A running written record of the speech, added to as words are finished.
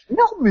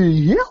help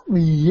me,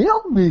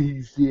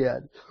 he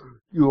said.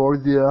 You're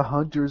the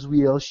hunters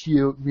will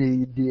shoot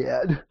me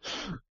dead.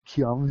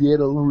 Come,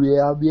 little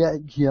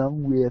rabbit,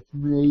 come with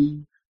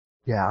me.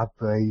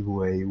 Happy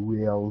we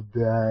will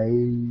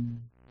die.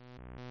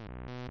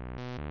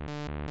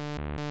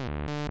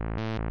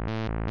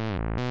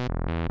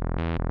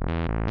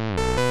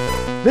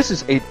 This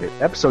is 8-Bit,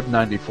 episode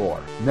 94,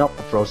 Melt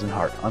the Frozen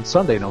Heart, on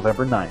Sunday,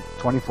 November 9th,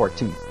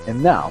 2014,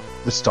 and now,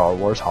 the Star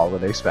Wars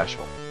Holiday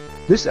Special.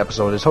 This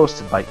episode is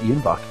hosted by Ian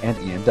Buck and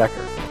Ian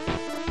Decker.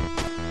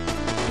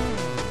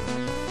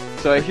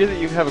 So I hear that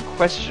you have a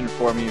question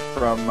for me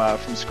from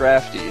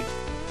Scrafty.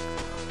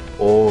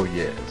 Oh,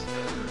 yes.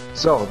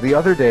 So, the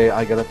other day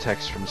I got a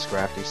text from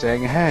Scrafty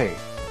saying, hey,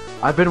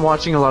 I've been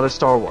watching a lot of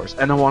Star Wars,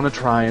 and I want to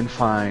try and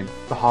find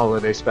the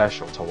Holiday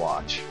Special to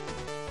watch.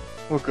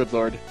 Oh, good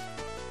lord.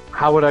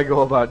 How would I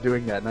go about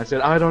doing that? And I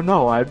said, I don't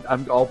know.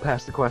 I'll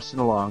pass the question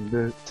along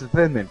to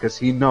Thin Mint, because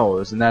he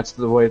knows, and that's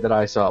the way that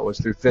I saw it, was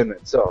through Thin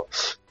Mint. So,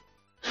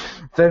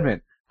 Thin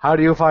Mint, how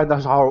do you find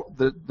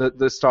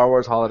the Star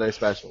Wars Holiday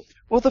Special?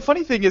 Well, the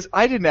funny thing is,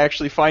 I didn't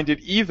actually find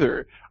it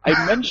either.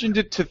 I mentioned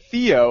it to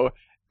Theo,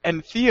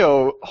 and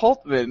Theo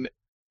Holtman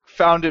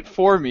found it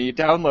for me,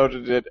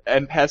 downloaded it,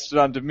 and passed it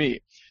on to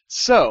me.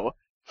 So,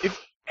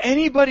 if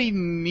anybody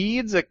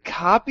needs a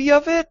copy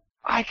of it,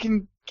 I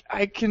can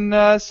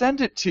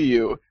send it to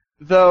you.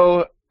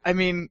 Though, I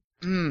mean,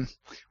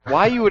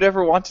 why you would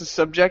ever want to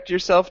subject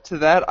yourself to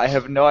that, I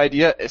have no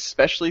idea,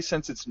 especially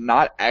since it's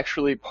not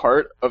actually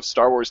part of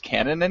Star Wars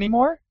canon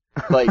anymore.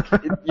 Like,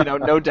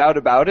 no doubt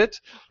about it.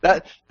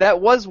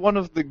 That was one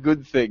of the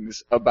good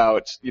things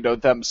about,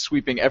 them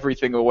sweeping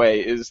everything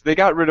away, is they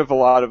got rid of a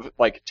lot of,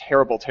 like,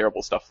 terrible,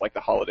 terrible stuff like the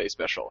Holiday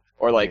Special,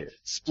 or, like,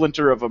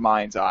 Splinter of a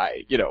Mind's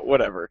Eye,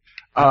 whatever.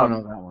 I don't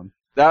know that one.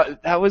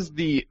 That was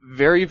the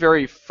very,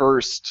 very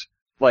first,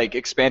 like,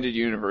 expanded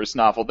universe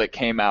novel that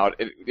came out.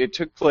 It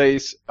took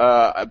place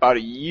about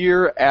a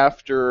year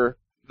after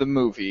the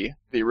movie,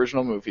 the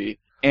original movie,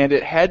 and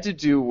it had to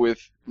do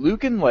with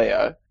Luke and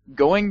Leia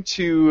going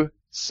to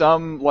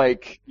some,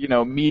 like,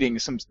 meeting,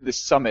 this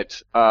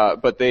summit,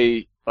 but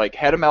they, like,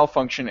 had a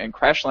malfunction and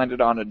crash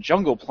landed on a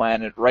jungle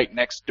planet right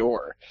next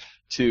door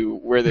to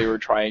where they were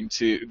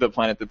the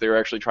planet that they were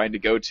actually trying to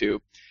go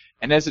to.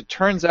 And as it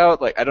turns out,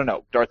 like, I don't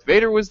know, Darth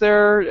Vader was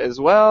there as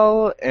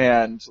well,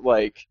 and,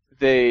 like,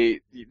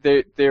 there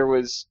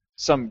was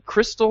some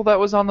crystal that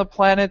was on the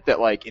planet that,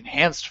 like,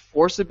 enhanced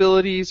force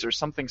abilities or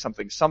something,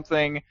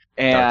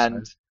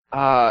 and,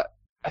 I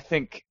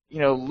think,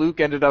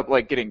 Luke ended up,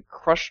 like, getting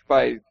crushed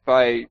by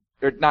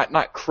or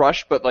not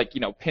crushed, but, like,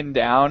 pinned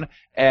down,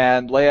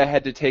 and Leia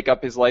had to take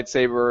up his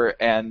lightsaber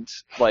and,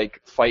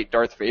 like, fight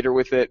Darth Vader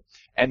with it,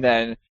 and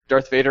then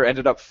Darth Vader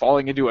ended up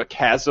falling into a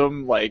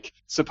chasm, like,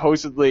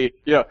 supposedly,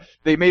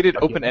 they made it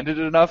open-ended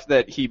enough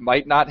that he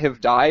might not have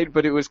died,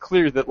 but it was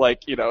clear that,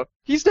 like,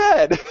 he's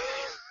dead!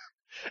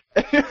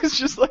 And it was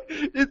just like,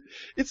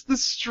 it's the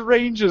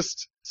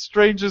strangest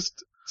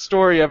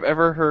story I've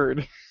ever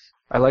heard.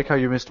 I like how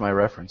you missed my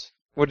reference.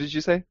 What did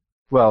you say?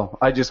 Well,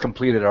 I just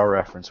completed our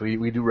reference.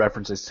 We do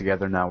references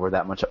together now. We're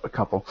that much of a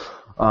couple.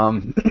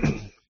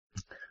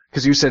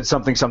 Because you said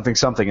something,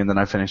 and then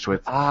I finished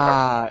with...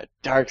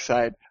 Dark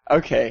Side.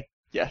 Okay,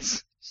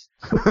 yes.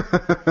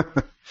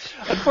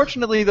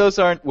 Unfortunately, those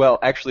aren't... Well,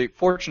 actually,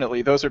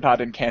 fortunately, those are not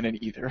in canon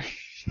either.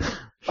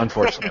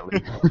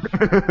 Unfortunately.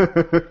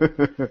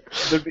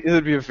 It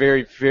would be a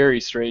very, very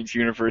strange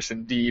universe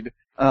indeed.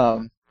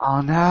 Oh,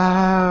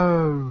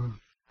 no!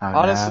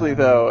 Honestly,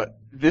 though,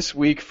 this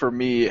week for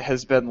me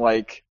has been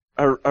like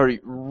a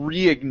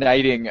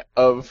reigniting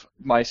of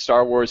my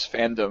Star Wars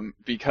fandom,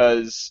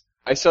 because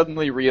I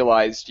suddenly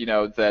realized,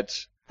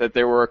 that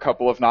there were a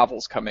couple of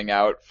novels coming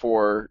out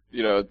for,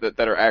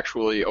 that are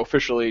actually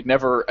officially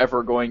never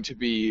ever going to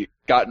be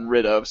gotten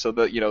rid of, so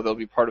that, they'll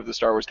be part of the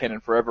Star Wars canon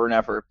forever and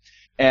ever.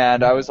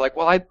 And I was like,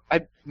 well,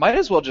 I might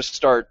as well just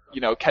start,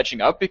 catching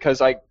up,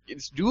 because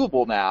it's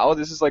doable now.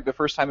 This is like the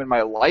first time in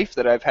my life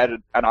that I've had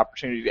an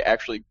opportunity to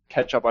actually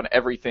catch up on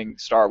everything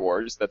Star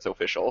Wars that's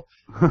official.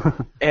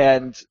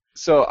 And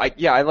so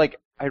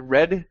I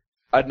read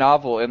a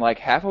novel in like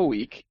half a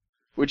week,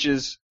 which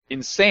is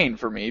insane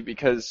for me,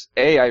 because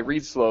A, I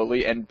read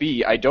slowly, and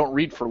B, I don't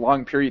read for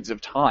long periods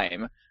of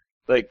time,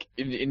 like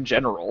in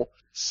general.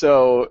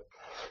 So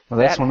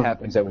that's one of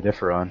the things that we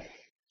differ on.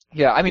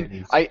 Yeah, I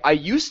mean, I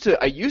used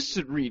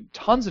to read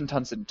tons and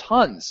tons and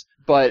tons,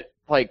 but,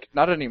 like,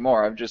 not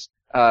anymore. I'm just,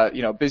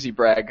 busy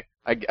brag.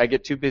 I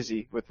get too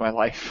busy with my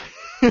life.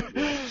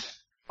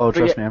 Oh,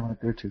 trust me, I'm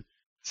right there too.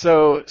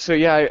 So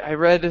yeah, I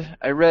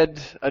read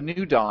A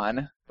New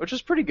Dawn, which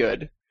was pretty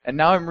good, and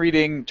now I'm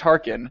reading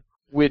Tarkin,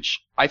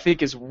 which I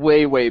think is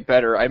way, way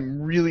better.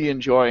 I'm really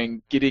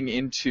enjoying getting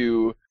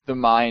into the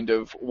mind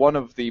of one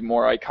of the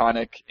more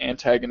iconic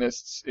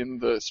antagonists in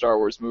the Star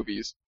Wars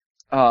movies.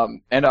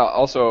 And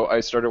also,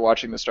 I started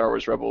watching the Star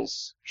Wars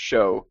Rebels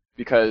show,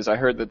 because I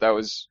heard that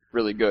was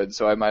really good,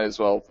 so I might as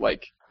well,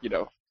 like,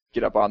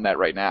 get up on that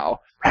right now.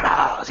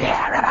 Rebels,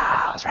 yeah,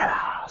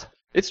 Rebels!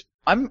 It's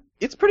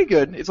pretty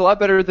good. It's a lot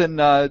better than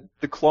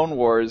the Clone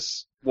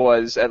Wars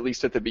was, at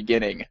least at the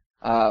beginning.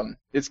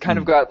 It's kind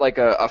of got like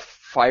a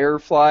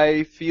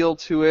Firefly feel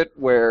to it,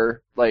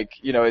 where like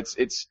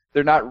it's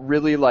they're not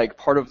really like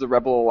part of the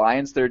Rebel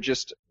Alliance. They're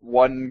just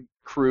one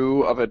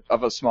crew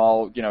of a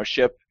small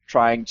ship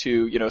trying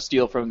to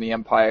steal from the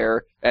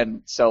Empire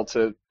and sell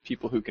to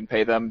people who can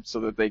pay them so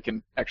that they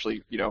can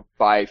actually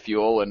buy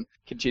fuel and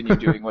continue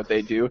doing what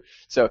they do.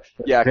 So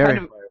yeah, Very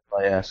kind of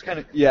Firefly-esque.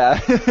 yeah.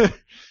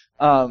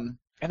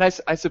 And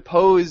I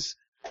suppose,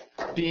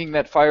 being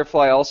that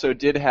Firefly also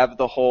did have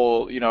the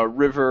whole,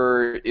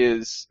 River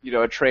is,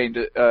 a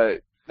trained,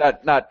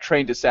 not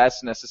trained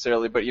assassin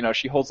necessarily, but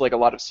she holds like a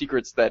lot of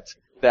secrets that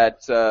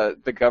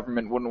the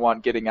government wouldn't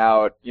want getting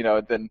out,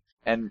 then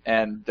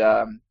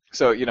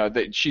so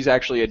that she's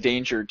actually a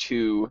danger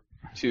to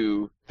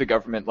the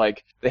government.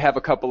 Like, they have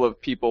a couple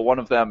of people. One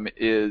of them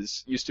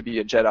used to be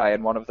a Jedi,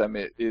 and one of them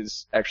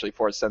is actually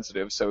Force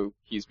sensitive, so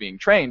he's being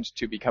trained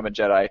to become a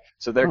Jedi.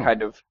 So they're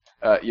kind of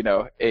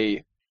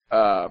a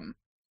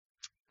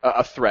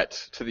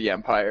threat to the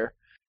Empire.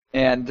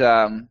 And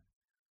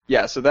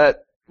yeah, so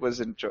that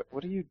was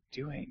What are you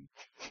doing?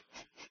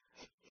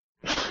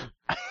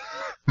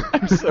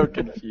 I'm so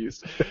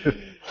confused.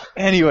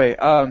 Anyway,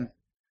 but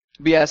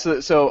yeah,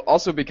 so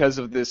also because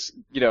of this,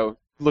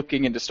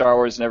 looking into Star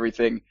Wars and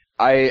everything,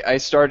 I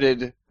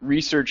started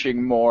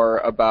researching more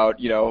about,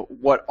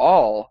 what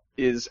all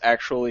is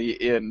actually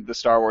in the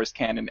Star Wars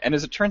canon. And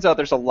as it turns out,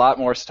 there's a lot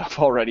more stuff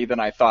already than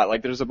I thought.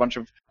 Like, there's a bunch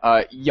of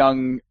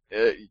younger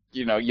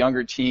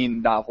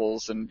teen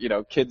novels and,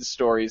 kids'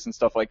 stories and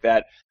stuff like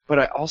that. But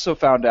I also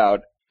found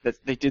out that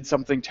they did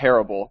something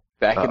terrible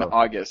back in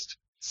August.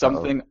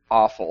 Something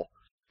awful.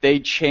 They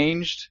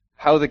changed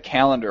how the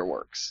calendar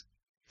works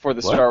for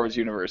the Star Wars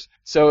universe.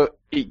 So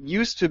it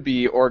used to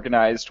be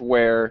organized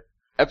where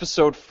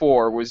Episode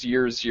 4 was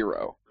Year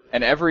 0,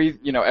 and every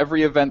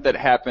event that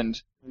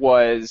happened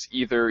was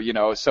either,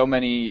 so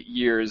many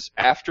years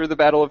after the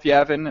Battle of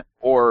Yavin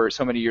or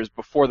so many years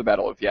before the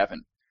Battle of Yavin.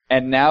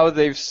 And now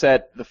they've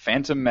set the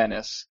Phantom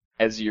Menace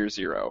as Year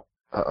 0.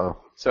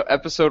 So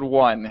Episode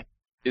 1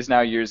 is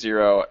now Year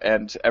 0,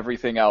 and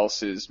everything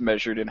else is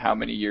measured in how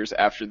many years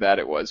after that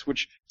it was,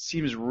 which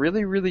seems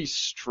really, really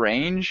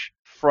strange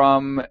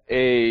from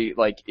a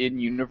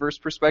in-universe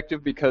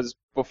perspective, because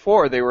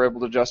before they were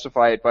able to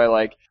justify it by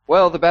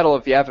the Battle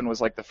of Yavin was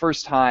the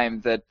first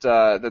time that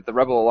the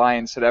Rebel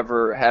Alliance had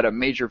ever had a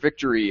major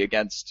victory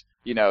against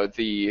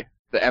the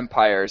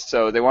Empire,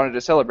 so they wanted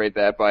to celebrate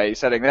that by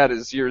setting that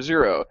as Year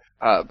 0.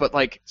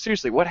 But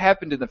seriously, what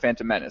happened in the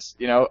Phantom Menace?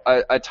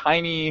 A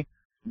tiny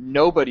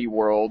nobody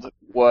world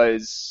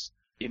was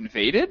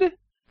invaded,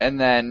 and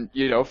then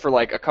for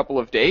a couple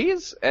of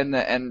days, and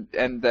then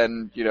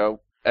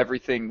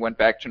everything went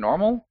back to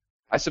normal.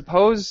 I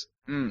suppose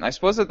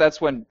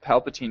that's when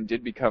Palpatine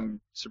did become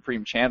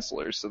Supreme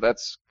Chancellor, so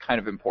that's kind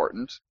of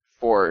important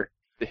for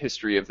the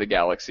history of the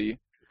galaxy,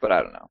 but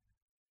I don't know.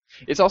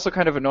 It's also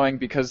kind of annoying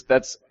because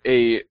that's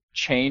a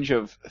change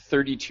of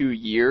 32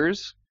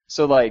 years,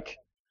 so I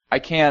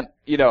can't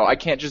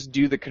just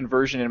do the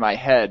conversion in my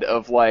head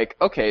of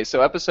okay,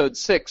 so Episode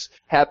 6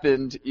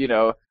 happened,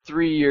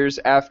 3 years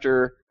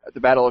after the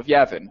Battle of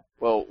Yavin.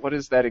 Well, what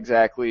is that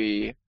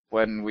exactly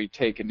when we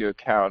take into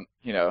account,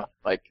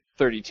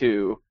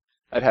 32?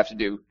 I'd have to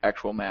do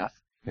actual math.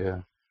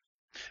 Yeah.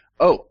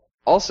 Oh,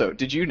 also,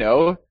 did you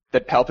know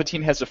that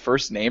Palpatine has a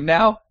first name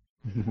now?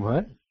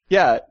 What?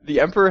 Yeah, the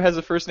Emperor has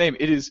a first name.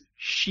 It is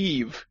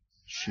Sheev.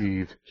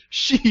 Sheev.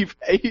 Sheev.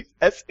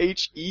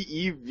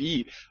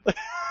 Sheev.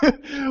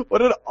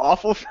 What an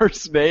awful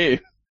first name.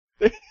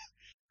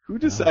 Who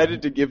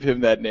decided to give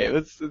him that name?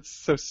 It's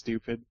so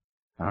stupid.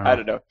 I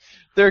don't know.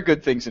 There are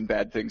good things and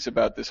bad things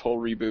about this whole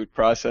reboot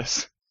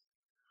process.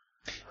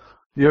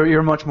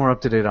 You're much more up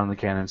to date on the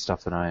canon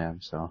stuff than I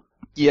am, so.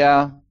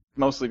 Yeah,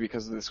 mostly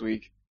because of this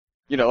week.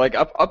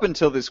 Up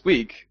until this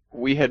week,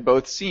 we had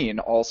both seen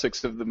all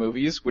 6 of the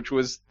movies, which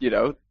was,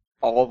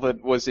 all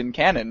that was in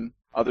canon,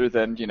 other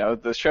than,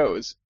 the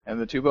shows and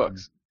the 2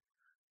 books.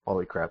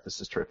 Holy crap,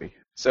 this is trippy.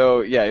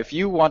 So, yeah, if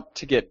you want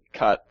to get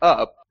caught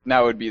up,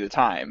 now would be the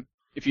time.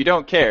 If you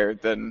don't care,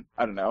 then,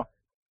 I don't know,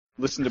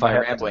 listen to my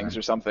ramblings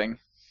or something.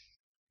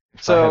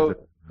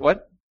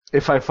 What?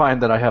 If I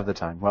find that I have the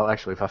time. Well,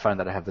 actually, if I find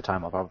that I have the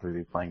time, I'll probably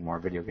be playing more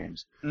video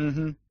games.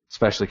 Mm-hmm.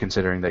 Especially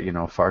considering that,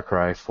 Far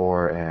Cry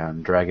 4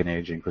 and Dragon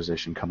Age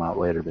Inquisition come out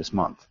later this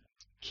month.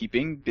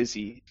 Keeping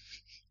busy.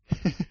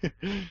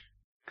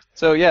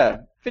 So,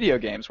 yeah, video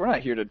games. We're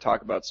not here to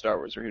talk about Star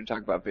Wars. We're here to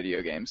talk about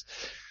video games.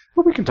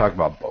 Well, we can talk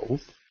about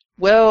both.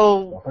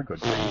 Well,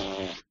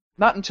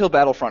 not until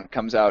Battlefront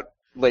comes out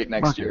late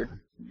next year.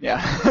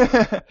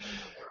 Yeah.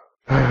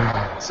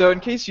 So in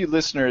case you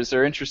listeners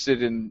are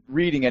interested in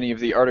reading any of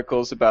the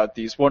articles about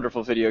these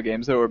wonderful video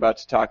games that we're about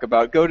to talk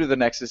about, go to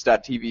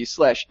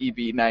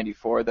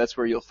thenexus.tv/EB94. That's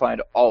where you'll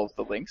find all of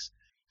the links.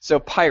 So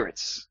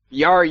pirates.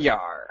 Yar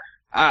yar.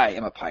 I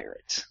am a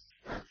pirate.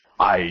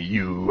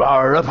 You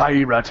are a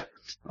pirate.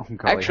 Oh,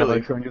 golly, actually,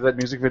 have I shown you that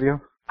music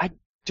video? I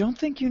don't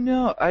think you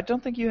know. I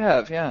don't think you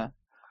have, yeah.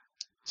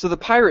 So the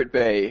Pirate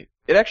Bay,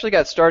 it actually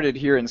got started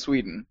here in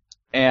Sweden,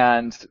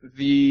 and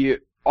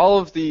all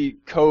of the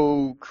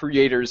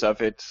co-creators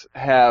of it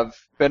have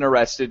been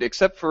arrested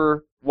except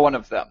for one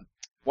of them.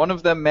 One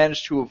of them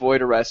managed to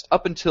avoid arrest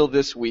up until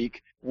this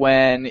week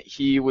when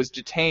he was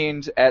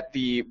detained at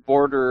the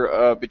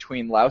border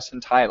between Laos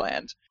and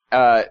Thailand.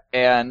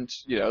 And,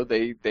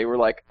 they were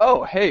like,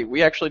 oh, hey,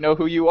 we actually know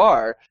who you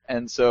are.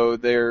 And so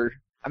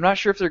I'm not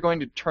sure if they're going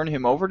to turn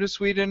him over to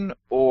Sweden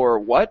or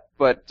what,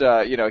 but,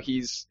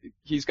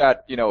 he's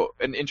got,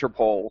 an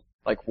Interpol,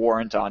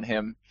 warrant on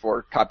him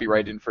for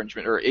copyright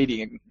infringement or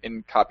aiding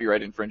in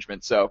copyright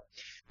infringement. So,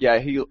 yeah,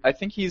 I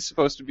think he's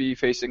supposed to be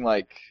facing,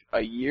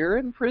 a year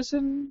in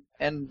prison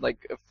and, a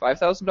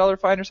 $5,000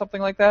 fine or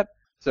something like that.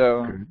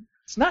 So,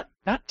 It's not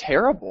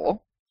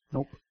terrible.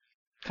 Nope.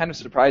 Kind of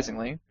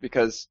surprisingly,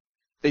 because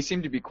they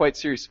seem to be quite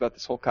serious about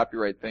this whole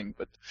copyright thing,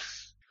 but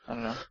I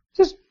don't know.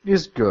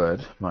 Just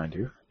good, mind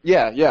you.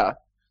 Yeah.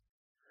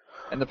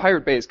 And the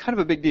Pirate Bay is kind of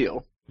a big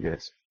deal.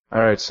 Yes.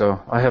 Alright,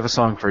 so I have a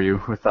song for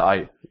you with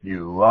the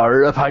You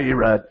are a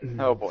pirate.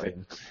 Oh boy.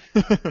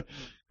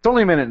 It's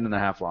only a minute and a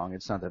half long.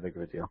 It's not that big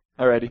of a deal.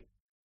 Alrighty.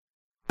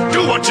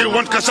 Do what you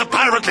want, 'cause a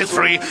pirate is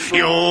free.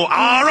 You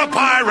are a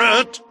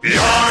pirate. Yar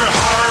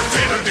har,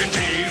 fiddle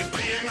indeed.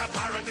 Being a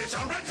pirate is a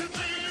right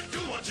indeed. Do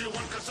what you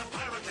want, 'cause a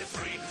pirate is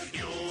free.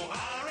 You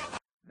are a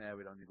pirate. Nah,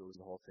 we don't need to lose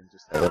the whole thing.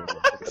 Just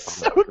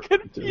So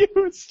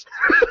confused.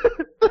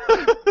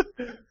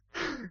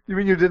 You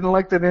mean you didn't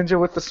like the ninja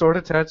with the sword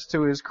attached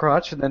to his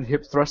crotch and then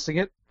hip thrusting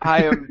it?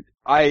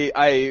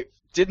 I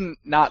didn't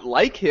not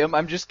like him.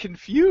 I'm just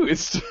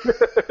confused.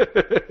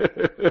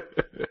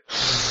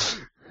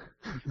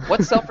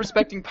 What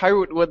self-respecting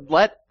pirate would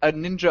let a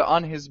ninja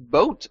on his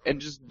boat and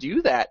just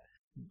do that?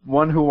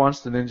 One who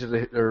wants the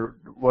ninja or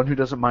one who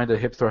doesn't mind a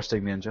hip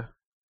thrusting ninja.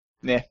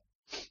 Nah.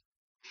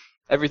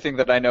 Everything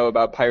that I know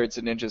about pirates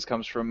and ninjas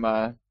comes from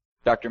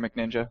Dr.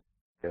 McNinja.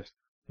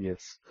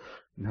 Yes.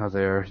 Now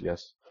there,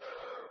 yes.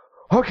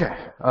 Okay.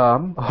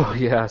 Oh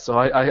yeah. So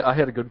I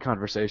had a good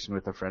conversation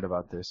with a friend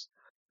about this.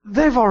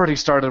 They've already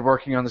started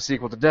working on the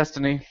sequel to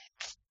Destiny.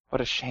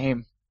 What a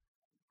shame.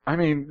 I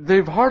mean,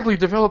 they've hardly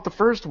developed the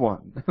first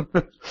one.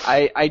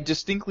 I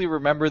distinctly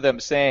remember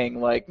them saying,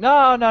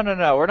 no,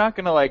 we're not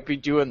gonna, be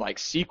doing,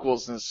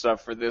 sequels and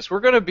stuff for this. We're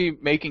gonna be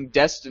making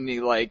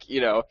Destiny,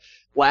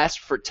 last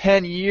for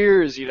 10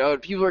 years,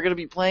 and people are gonna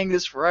be playing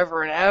this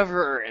forever and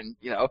ever, and,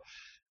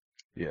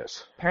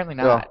 Yes. Apparently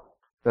not. Well,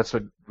 that's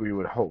what we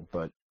would hope,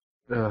 but...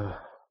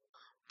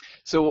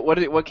 So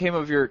what came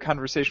of your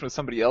conversation with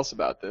somebody else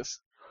about this?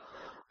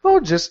 Oh,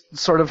 just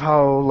sort of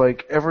how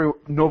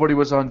nobody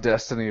was on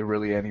Destiny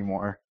really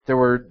anymore. There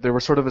were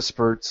sort of a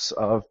spurts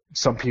of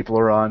some people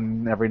are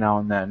on every now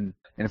and then,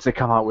 and if they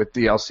come out with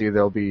DLC,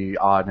 they'll be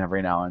on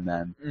every now and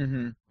then.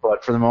 Mm-hmm.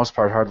 But for the most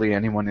part, hardly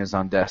anyone is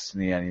on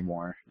Destiny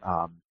anymore.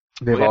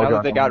 They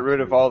got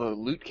rid of all the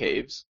loot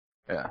caves.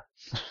 Yeah.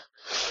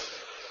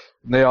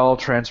 They all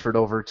transferred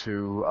over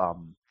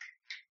to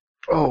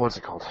what's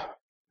it called?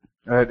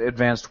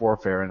 Advanced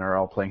Warfare, and are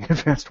all playing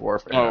Advanced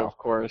Warfare now. Oh, of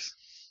course.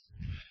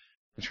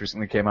 Which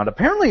recently came out.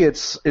 Apparently,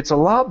 it's a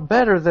lot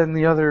better than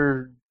the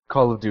other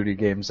Call of Duty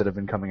games that have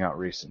been coming out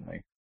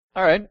recently.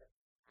 All right.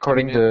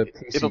 According to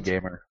PC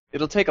Gamer.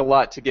 It'll take a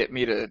lot to get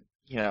me to,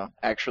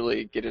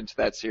 actually get into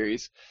that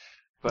series.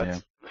 But yeah.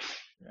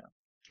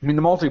 I mean,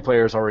 the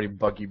multiplayer is already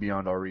buggy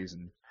beyond all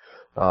reason.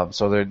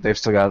 So they've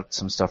still got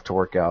some stuff to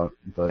work out.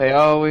 But they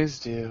always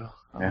do.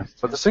 Yeah.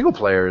 But the single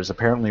player is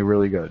apparently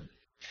really good.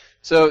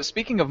 So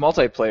speaking of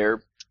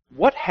multiplayer,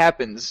 what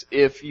happens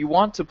if you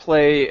want to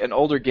play an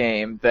older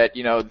game that,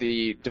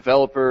 the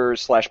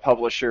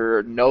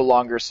developer/publisher no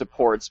longer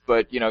supports,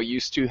 but,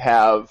 used to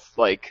have,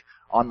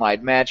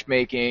 online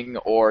matchmaking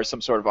or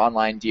some sort of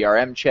online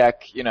DRM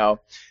check,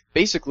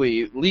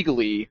 basically,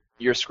 legally,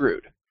 you're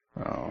screwed.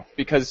 Oh.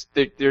 Because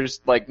there's,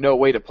 no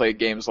way to play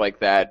games like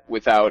that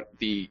without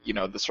the,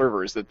 the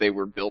servers that they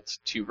were built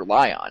to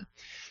rely on.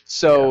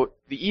 So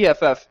the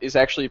EFF is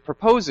actually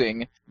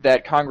proposing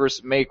that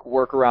Congress make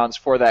workarounds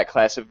for that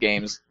class of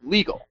games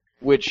legal,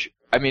 which,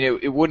 I mean,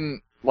 it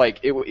wouldn't,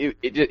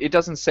 it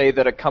doesn't say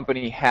that a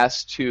company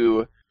has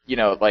to,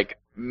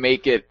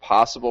 make it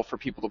possible for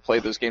people to play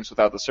those games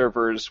without the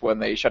servers when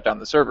they shut down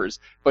the servers,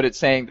 but it's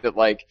saying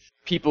that,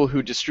 people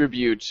who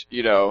distribute,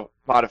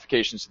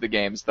 modifications to the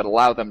games that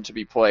allow them to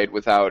be played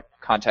without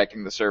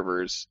contacting the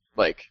servers,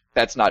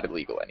 that's not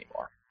illegal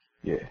anymore.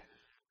 Yeah.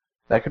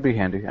 That could be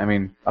handy. I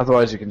mean,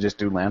 otherwise you can just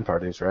do LAN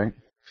parties, right?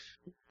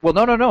 Well,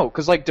 no,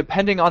 because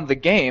depending on the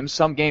game,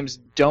 some games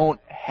don't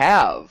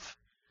have,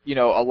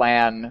 a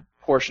LAN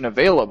portion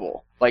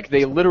available.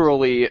 They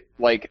literally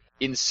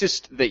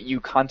insist that you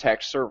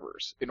contact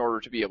servers in order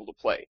to be able to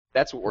play.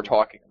 That's what we're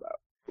talking about.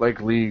 Like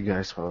League,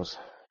 I suppose.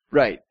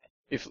 Right.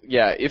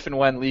 If and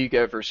when League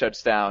ever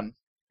shuts down,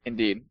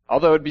 indeed.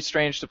 Although it'd be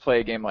strange to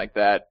play a game like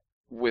that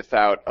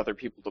without other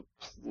people to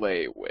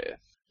play with.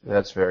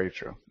 That's very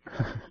true.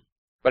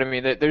 But I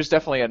mean, there's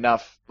definitely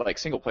enough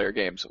single-player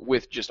games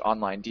with just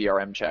online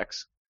DRM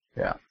checks.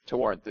 Yeah. To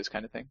warrant this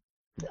kind of thing.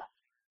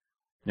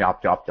 Yeah.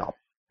 Yop.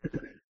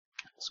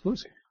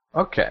 Excuse me.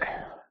 Okay.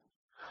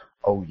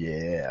 Oh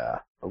yeah.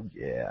 Oh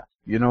yeah.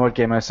 You know what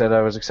game I said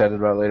I was excited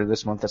about later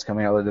this month that's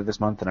coming out later this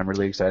month and I'm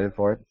really excited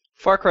for it?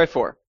 Far Cry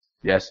 4.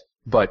 Yes,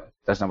 but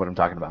that's not what I'm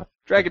talking about.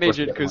 Dragon What's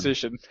Age the other one?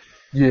 Inquisition.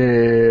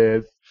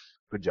 Yes.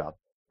 Good job.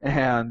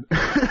 And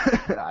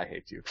I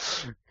hate you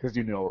because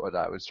you know what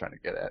I was trying to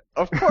get at.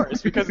 Of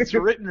course, because it's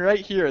written right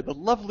here in the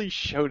lovely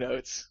show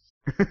notes.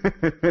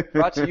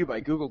 Brought to you by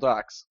Google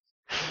Docs.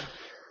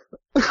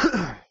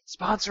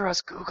 Sponsor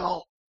us,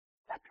 Google.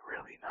 That'd be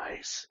really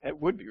nice. It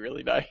would be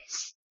really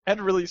nice.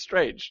 And really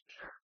strange.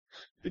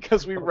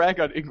 Because we rag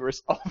on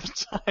Ingress all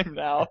the time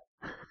now.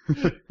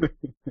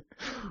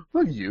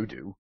 Well, you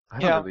do. I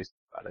Yeah. don't really think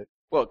about it.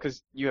 Well,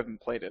 because you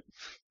haven't played it.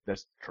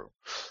 That's true.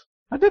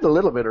 I did a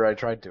little bit, or I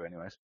tried to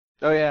anyways.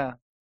 Oh, yeah.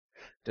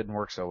 Didn't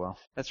work so well.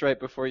 That's right,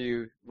 before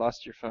you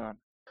lost your phone.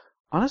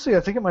 Honestly, I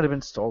think it might have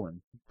been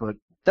stolen, but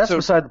that's So,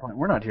 beside the point.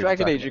 We're not here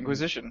Dragon to talk Age about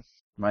Inquisition.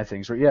 my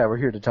things. We're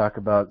here to talk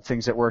about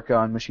things that work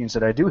on machines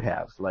that I do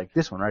have, like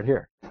this one right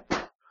here.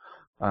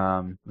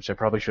 Which I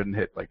probably shouldn't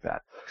hit like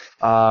that.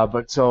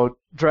 But so,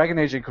 Dragon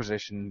Age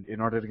Inquisition,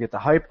 in order to get the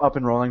hype up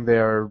and rolling,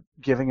 they're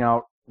giving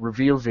out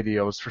reveal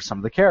videos for some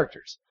of the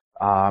characters.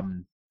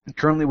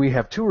 Currently we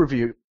have two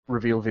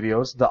reveal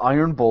videos. The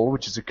Iron Bull,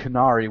 which is a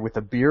Canary with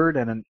a beard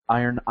and an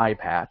iron eye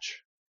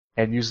patch,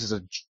 and uses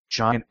a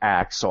giant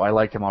axe, so I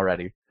like him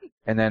already.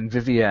 And then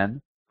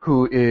Vivienne,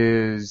 who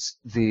is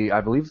I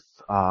believe,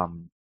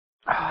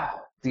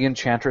 the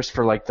enchantress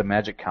for like the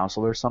Magic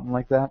Council or something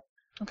like that.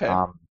 Okay.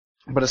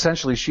 But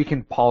essentially she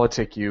can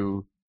politic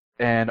you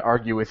and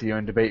argue with you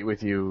and debate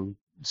with you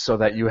so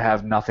that you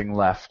have nothing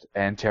left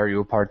and tear you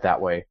apart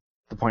that way.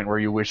 The point where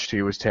you wish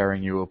she was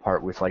tearing you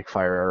apart with like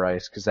fire or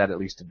ice, because that at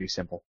least would be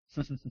simple.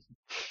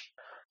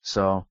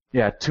 So,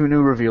 yeah, 2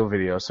 new reveal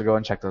videos, so go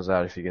and check those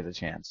out if you get the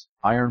chance.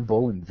 Iron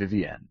Bull and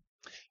Vivienne.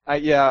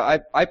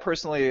 I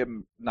personally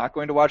am not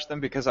going to watch them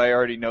because I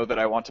already know that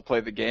I want to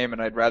play the game,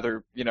 and I'd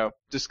rather,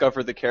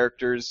 discover the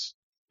characters,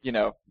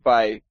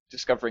 by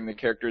discovering the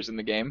characters in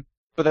the game.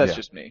 But that's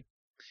just me.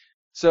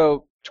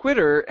 So,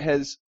 Twitter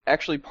has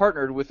actually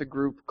partnered with a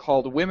group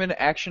called Women,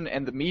 Action,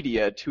 and the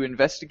Media to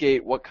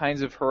investigate what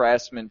kinds of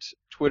harassment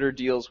Twitter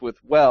deals with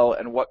well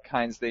and what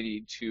kinds they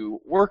need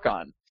to work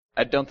on.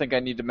 I don't think I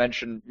need to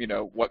mention,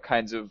 what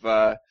kinds of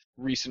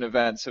recent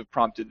events have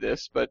prompted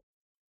this, but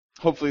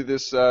hopefully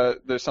there's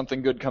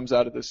something good comes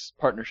out of this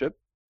partnership.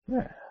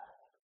 Yeah.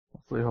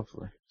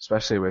 Hopefully.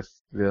 Especially with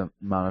the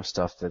amount of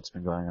stuff that's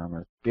been going on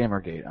with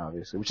Gamergate,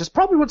 obviously, which is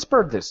probably what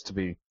spurred this, to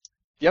be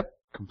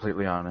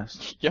completely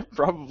honest. Yep,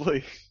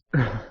 probably.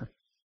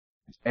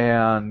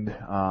 And,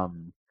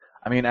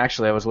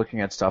 actually I was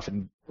looking at stuff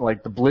and,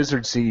 like, the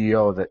Blizzard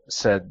CEO that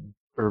said,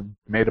 or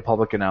made a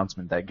public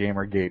announcement that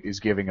Gamergate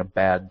is giving a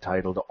bad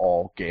title to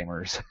all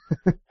gamers.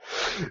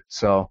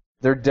 So,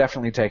 they're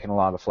definitely taking a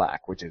lot of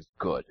flack, which is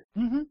good.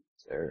 Mm-hmm.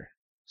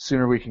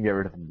 Sooner we can get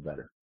rid of them, the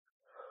better.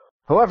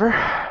 However,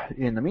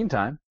 in the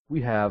meantime,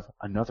 we have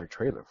another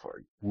trailer for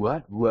you.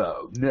 What?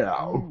 Whoa,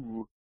 no.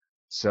 Ooh.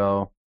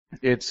 So,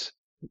 it's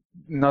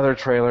another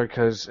trailer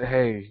because,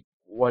 hey,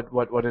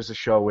 what is a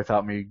show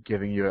without me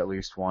giving you at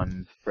least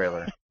one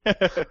trailer?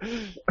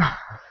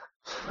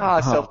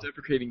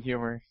 Self-deprecating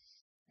humor.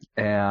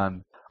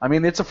 And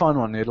it's a fun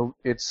one.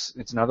 It's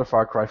another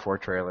Far Cry 4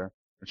 trailer,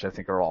 which I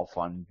think are all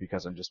fun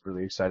because I'm just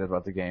really excited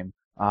about the game.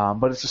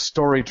 But it's a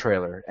story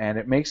trailer, and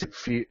it makes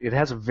it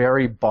has a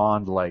very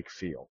Bond-like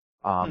feel.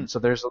 So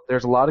there's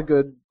a lot of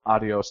good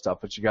audio stuff,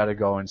 but you got to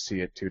go and see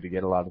it too to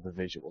get a lot of the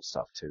visual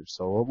stuff too.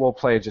 So we'll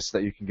play it just so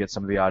that you can get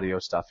some of the audio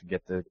stuff and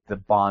get the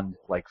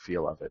Bond-like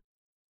feel of it.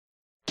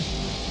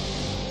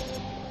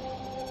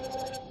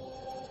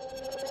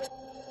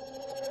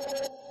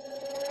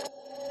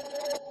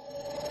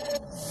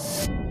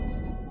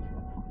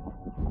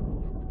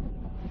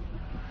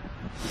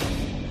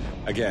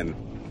 Again,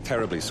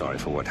 terribly sorry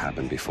for what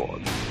happened before.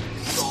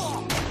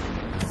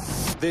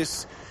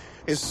 This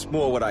is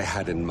more what I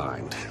had in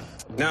mind.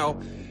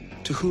 Now,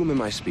 to whom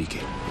am I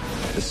speaking?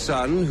 The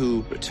son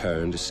who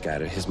returned to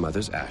scatter his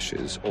mother's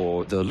ashes,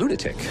 or the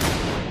lunatic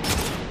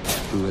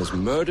who has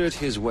murdered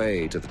his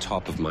way to the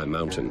top of my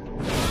mountain?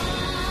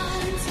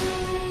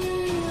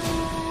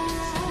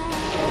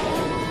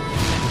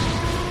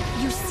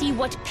 You see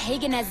what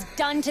Pagan has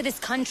done to this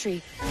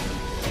country.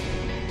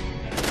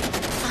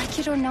 Like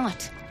it or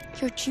not,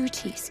 your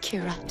duties,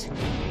 Kyrat,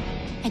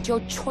 and your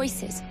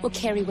choices will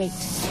carry weight.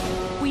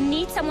 We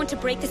need someone to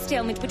break the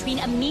stalemate between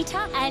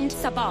Amita and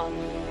Sabal.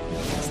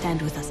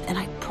 Stand with us, and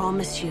I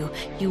promise you,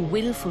 you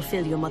will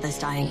fulfill your mother's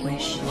dying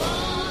wish.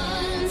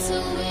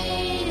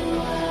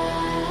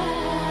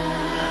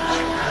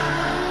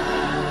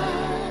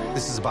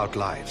 This is about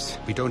lives.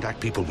 We don't act,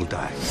 people will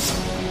die.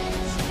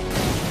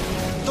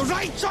 The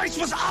right choice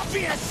was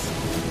obvious!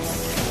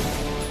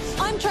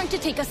 I'm trying to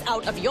take us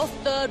out of your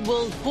third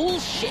world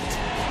bullshit.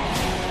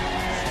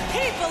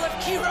 People of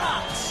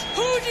Kyrat,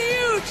 who do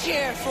you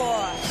cheer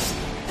for?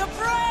 The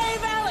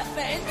brave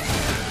elephant?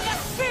 The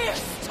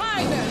fierce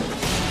tiger?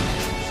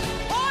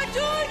 Or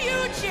do you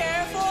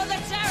cheer for the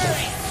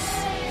terrorists?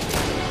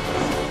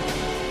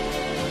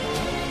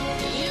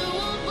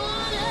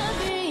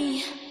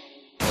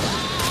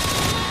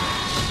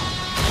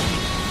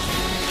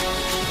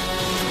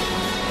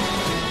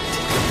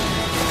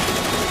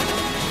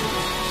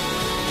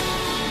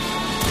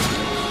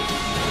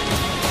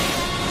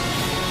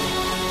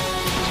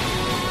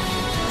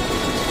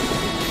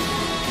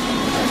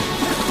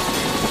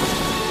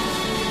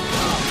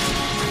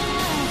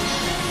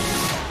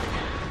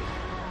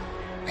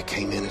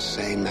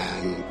 insane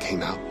man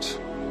came out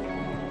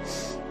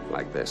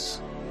like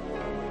this.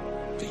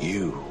 But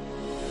you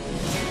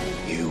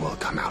will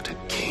come out a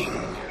king.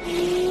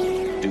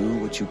 Do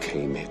what you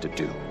came here to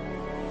do.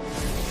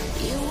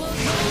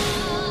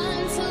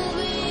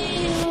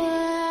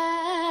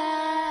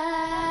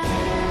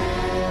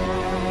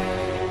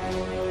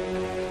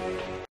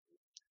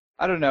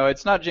 I don't know.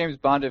 It's not James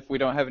Bond if we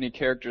don't have any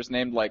characters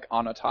named like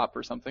On a Top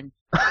or something.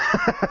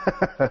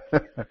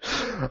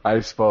 I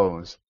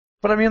suppose.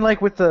 But I mean,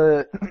 like with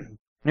the,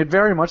 it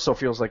very much so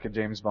feels like a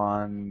James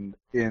Bond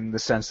in the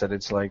sense that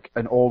it's like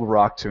an old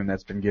rock tune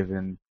that's been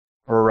given,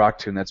 or a rock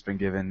tune that's been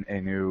given a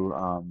new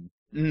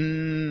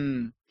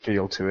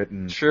feel to it,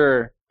 and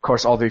Sure. of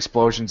course all the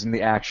explosions and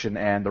the action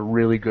and the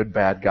really good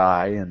bad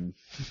guy and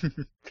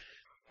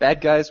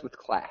Bad guys with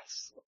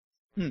class.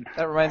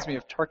 That reminds me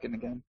of Tarkin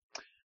again.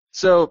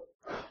 So,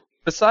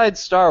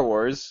 besides Star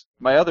Wars,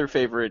 my other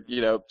favorite,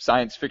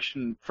 science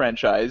fiction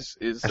franchise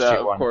is,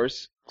 SG-1. of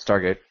course,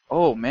 Stargate.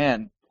 oh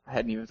man, I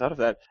hadn't even thought of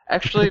that.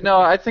 Actually,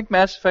 no, I think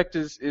Mass Effect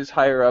is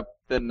higher up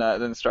than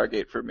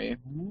Stargate for me.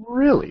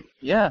 Really?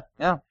 Yeah.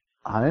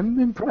 I'm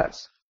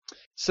impressed.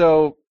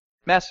 So,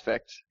 Mass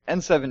Effect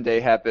N7 Day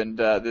happened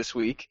this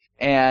week,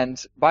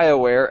 and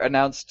BioWare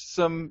announced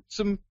some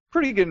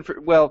pretty good,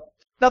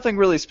 nothing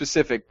really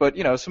specific, but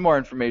some more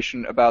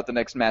information about the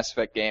next Mass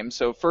Effect game.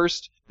 So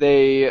first,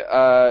 they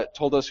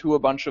told us who a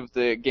bunch of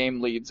the game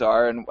leads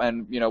are and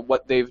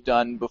what they've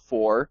done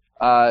before.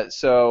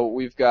 So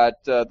we've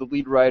got the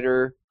lead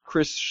writer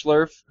Chris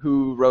Schlerf,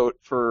 who wrote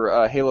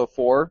for Halo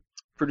 4.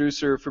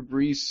 Producer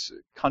Fabrice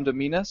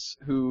Condominas,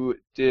 who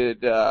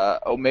did the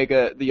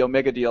Omega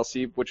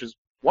DLC, which is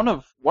one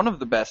of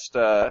the best,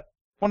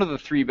 one of the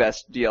 3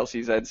 best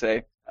DLCs, I'd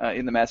say,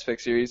 in the Mass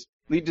Effect series.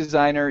 Lead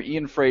designer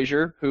Ian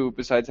Fraser, who,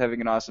 besides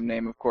having an awesome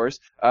name, of course,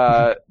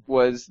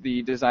 was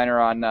the designer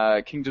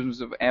on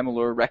Kingdoms of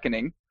Amalur: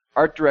 Reckoning.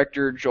 Art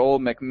director Joel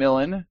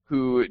McMillan,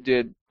 who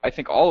did, I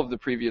think, all of the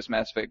previous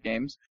Mass Effect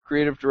games.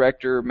 Creative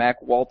director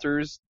Mac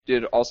Walters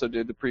also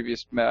did the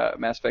previous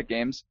Mass Effect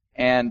games.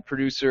 And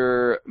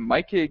producer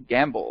Micah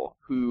Gamble,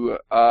 who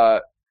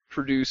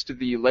produced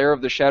the Lair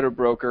of the Shadow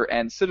Broker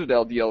and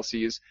Citadel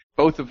DLCs,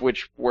 both of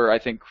which were, I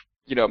think,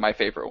 my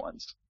favorite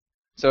ones.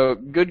 So,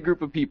 good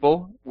group of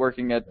people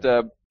working at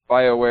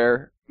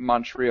BioWare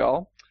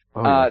Montreal.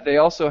 Oh, yeah. They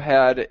also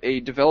had a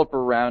developer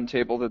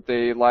roundtable that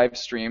they live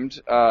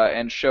streamed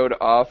and showed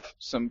off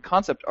some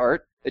concept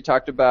art. They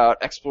talked about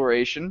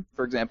exploration.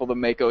 For example, the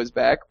Mako is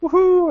back.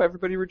 Woohoo!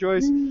 Everybody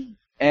rejoice.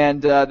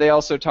 And they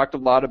also talked a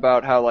lot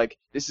about how,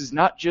 this is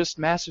not just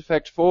Mass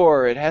Effect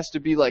 4. It has to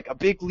be, a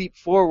big leap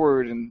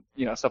forward and,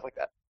 stuff like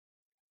that.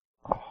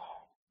 Oh,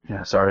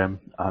 yeah, sorry,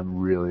 I'm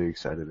really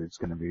excited. It's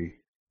gonna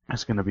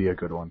be a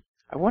good one.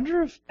 I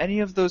wonder if any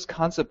of those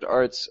concept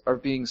arts are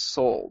being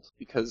sold,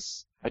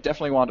 because I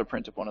definitely want to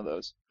print up one of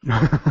those.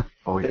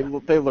 Oh yeah,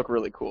 They look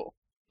really cool.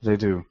 they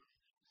do.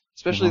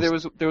 Especially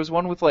there was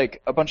one with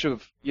a bunch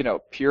of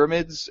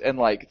pyramids and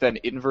then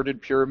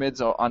inverted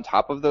pyramids on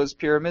top of those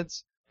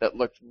pyramids that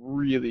looked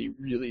really,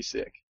 really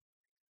sick.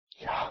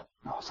 Yeah,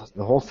 no,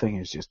 the whole thing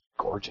is just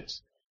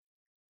gorgeous.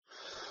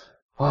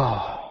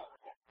 Oh,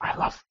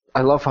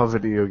 I love how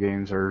video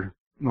games are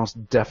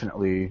most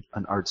definitely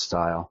an art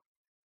style,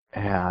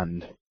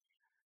 and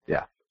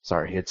yeah,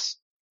 sorry, it's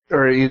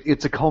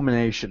a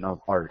culmination of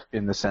art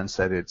in the sense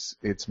that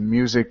it's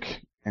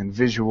music and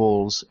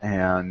visuals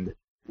and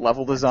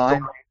Level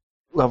design.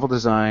 Level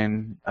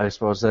design, I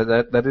suppose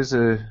that is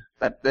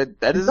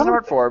an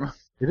art form.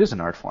 It is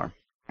an art form.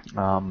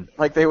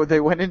 They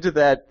went into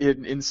that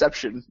in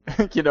Inception,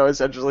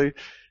 essentially.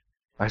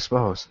 I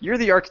suppose. You're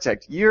the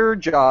architect. Your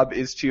job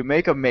is to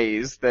make a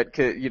maze that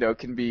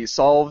can be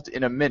solved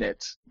in a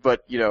minute,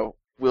 but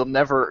will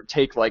never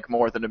take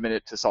more than a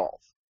minute to solve.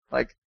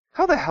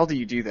 How the hell do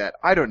you do that?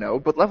 I don't know,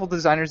 but level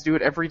designers do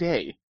it every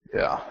day.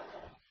 Yeah.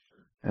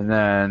 And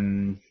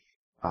then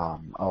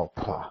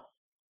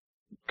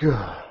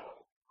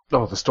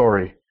the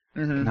story.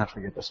 Mm-hmm. Not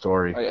forget the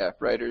story. Oh yeah,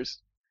 writers.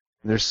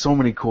 There's so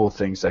many cool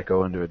things that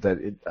go into it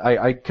that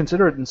I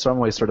consider it in some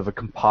ways sort of a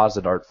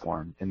composite art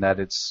form in that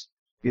it's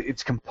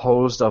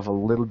composed of a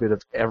little bit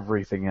of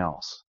everything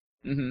else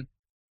Mm-hmm.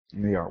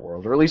 in the art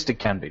world, or at least it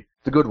can be.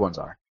 The good ones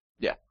are.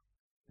 Yeah.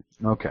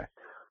 Okay.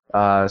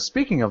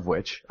 Speaking of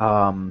which,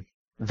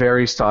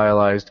 very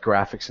stylized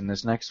graphics in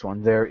this next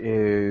one. There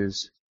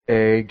is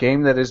a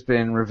game that has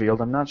been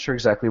revealed. I'm not sure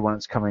exactly when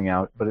it's coming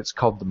out, but it's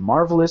called The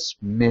Marvelous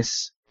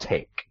Miss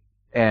Take.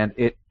 And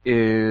it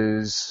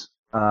is,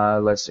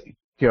 let's see.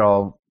 Here,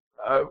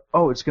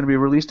 it's going to be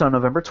released on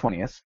November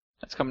 20th.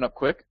 That's coming up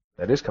quick.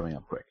 That is coming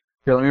up quick.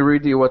 Here, let me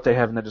read to you what they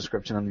have in the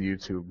description on the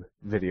YouTube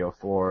video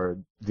for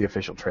the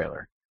official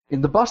trailer.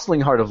 In the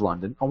bustling heart of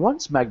London, a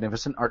once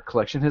magnificent art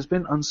collection has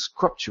been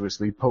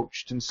unscrupulously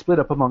poached and split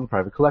up among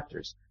private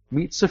collectors.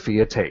 Meet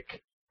Sophia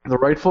Take, the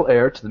rightful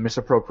heir to the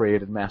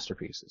misappropriated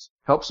masterpieces.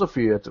 Help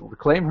Sophia to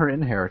reclaim her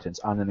inheritance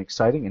on an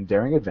exciting and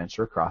daring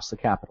adventure across the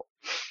capital.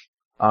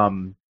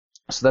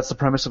 So that's the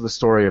premise of the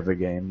story of the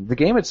game. The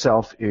game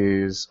itself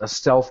is a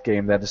stealth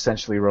game that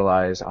essentially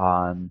relies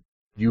on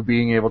you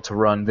being able to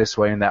run this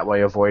way and that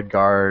way, avoid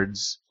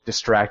guards,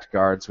 distract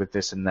guards with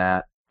this and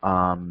that.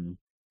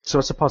 So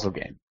it's a puzzle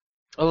game.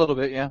 A little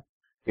bit, yeah.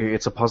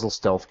 It's a puzzle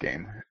stealth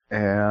game,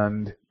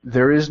 and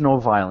there is no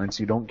violence.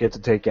 You don't get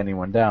to take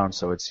anyone down,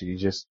 so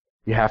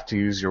you have to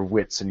use your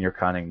wits and your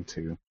cunning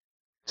to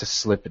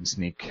slip and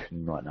sneak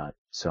and whatnot.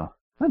 So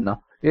I don't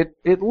know.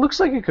 It looks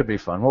like it could be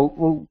fun.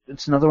 Well,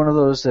 it's another one of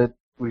those that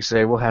we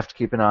say we'll have to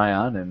keep an eye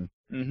on,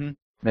 and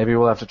maybe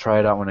we'll have to try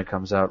it out when it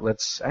comes out.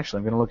 I'm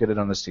going to look at it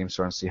on the Steam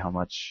store and see how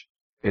much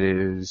it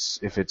is,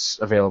 if it's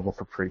available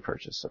for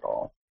pre-purchase at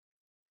all.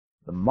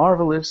 The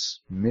Marvelous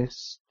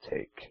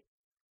Mistake.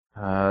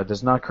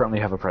 Does not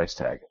currently have a price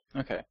tag.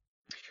 Okay.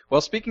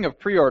 Well, speaking of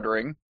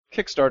pre-ordering,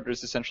 Kickstarter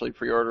is essentially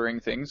pre-ordering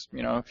things,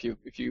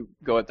 if you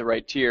go at the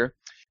right tier.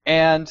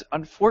 And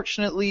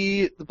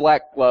unfortunately, the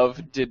Black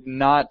Glove did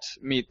not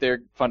meet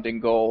their funding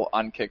goal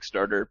on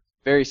Kickstarter.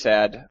 Very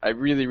sad. I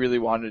really, really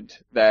wanted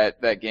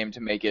that game to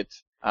make it.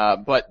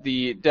 But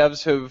the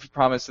devs have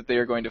promised that they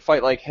are going to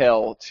fight like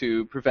hell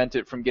to prevent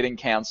it from getting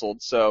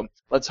canceled. So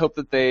let's hope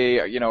that they,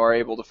 are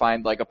able to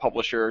find like a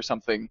publisher or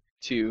something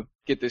to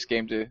get this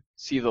game to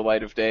see the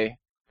light of day.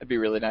 That'd be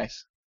really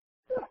nice.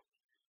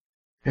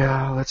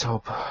 Yeah, let's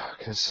hope.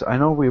 Because I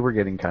know we were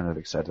getting kind of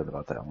excited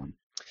about that one.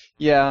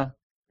 Yeah,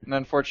 and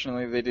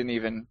unfortunately they didn't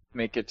even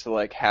make it to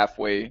like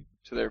halfway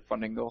to their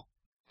funding goal.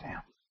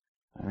 Damn.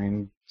 I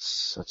mean,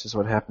 such is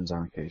what happens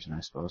on occasion, I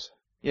suppose.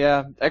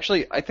 Yeah,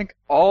 actually, I think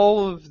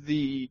all of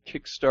the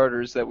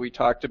Kickstarters that we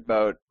talked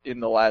about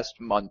in the last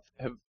month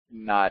have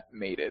not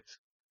made it.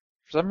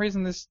 For some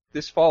reason,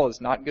 this fall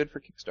is not good for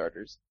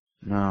Kickstarters.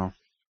 No.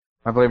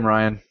 I blame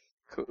Ryan.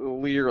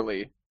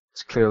 Clearly.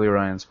 It's clearly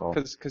Ryan's fault.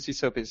 Because he's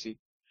so busy.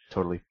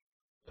 Totally.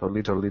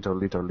 Totally.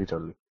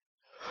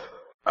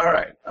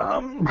 Alright,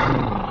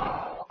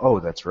 oh,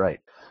 that's right.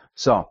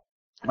 So,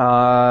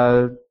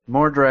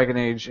 more Dragon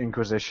Age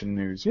Inquisition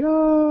news.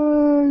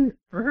 Yay!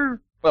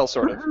 Well,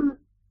 sort of.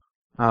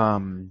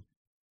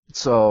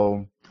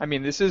 So... I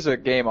mean, this is a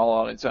game all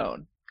on its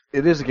own.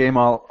 It is a game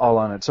all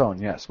on its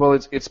own, yes. Well,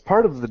 it's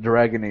part of the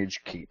Dragon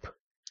Age Keep.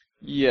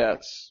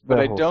 Yes, but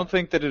I don't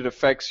think that it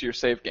affects your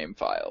save game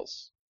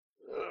files.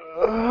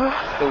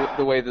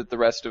 The way that the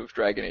rest of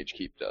Dragon Age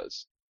Keep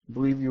does.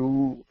 Believe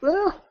you...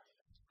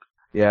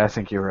 Yeah, I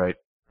think you're right.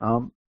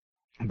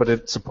 But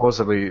it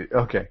supposedly...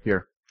 Okay,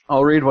 here.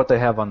 I'll read what they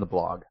have on the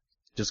blog.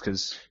 Just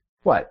because...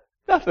 What?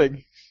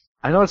 Nothing.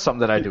 I know it's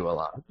something that I do a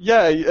lot.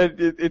 Yeah,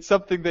 it's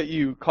something that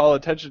you call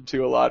attention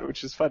to a lot,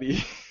 which is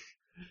funny.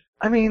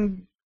 I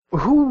mean,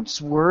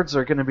 whose words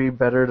are going to be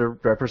better to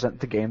represent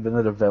the game than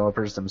the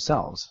developers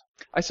themselves?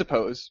 I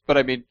suppose. But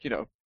I mean,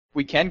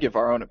 we can give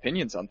our own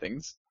opinions on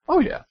things. Oh,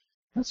 yeah.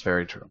 That's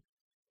very true.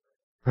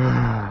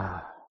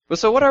 But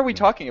so what are we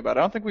talking about?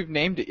 I don't think we've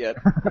named it yet.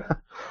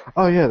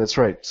 Oh, yeah, that's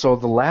right. So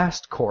The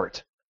Last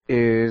Court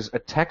is a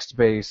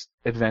text-based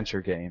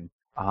adventure game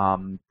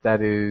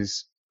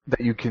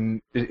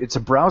it's a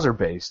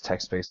browser-based,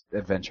 text-based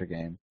adventure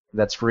game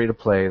that's free to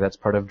play. That's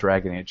part of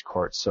Dragon Age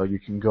Court. So you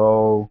can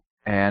go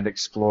and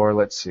explore,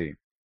 let's see.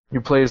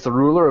 You play as the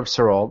ruler of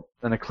Serald,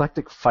 an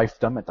eclectic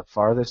fiefdom at the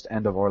farthest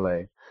end of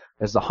Orlais.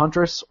 As the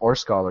huntress or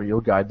scholar,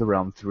 you'll guide the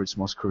realm through its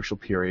most crucial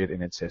period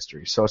in its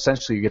history. So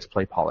essentially you get to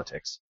play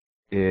politics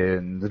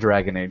in the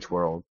Dragon Age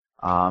world.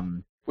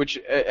 Which,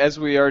 as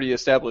we already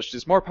established,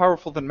 is more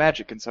powerful than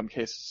magic in some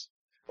cases.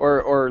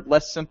 Or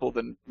less simple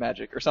than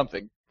magic, or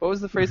something. What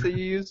was the phrase that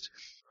you used?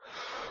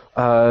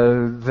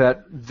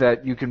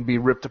 That you can be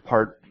ripped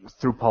apart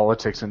through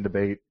politics and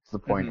debate to the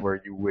point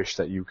where you wish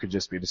that you could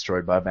just be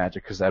destroyed by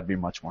magic, because that'd be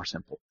much more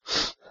simple.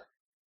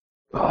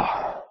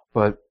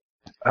 But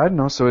I don't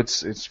know. So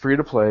it's free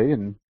to play,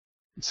 and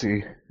let's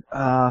see.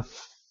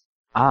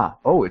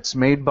 It's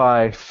made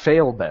by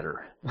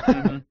Failbetter.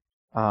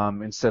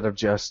 Instead of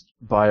just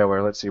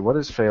BioWare. Let's see, what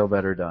has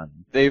Failbetter done?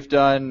 They've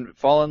done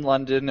Fallen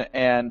London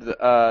and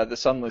The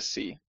Sunless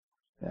Sea.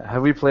 Yeah.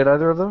 Have we played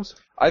either of those?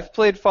 I've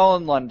played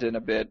Fallen London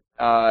a bit,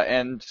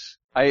 and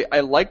I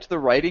liked the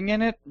writing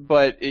in it,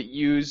 but it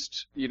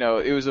used,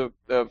 it was a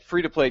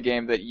free-to-play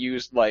game that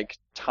used, like,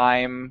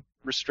 time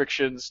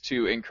restrictions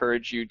to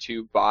encourage you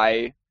to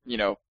buy,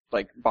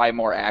 buy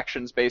more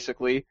actions,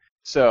 basically.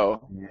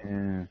 So,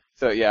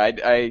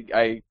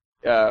 I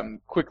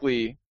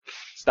quickly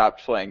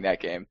stopped playing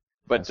that game.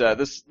 But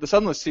the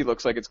Sunless Sea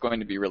looks like it's going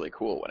to be really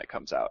cool when it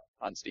comes out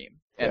on Steam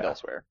and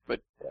elsewhere.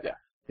 But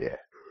yeah.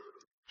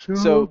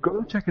 So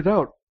go check it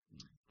out.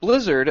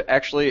 Blizzard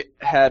actually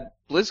had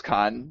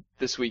BlizzCon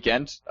this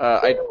weekend.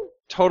 I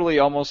totally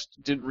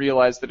almost didn't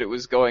realize that it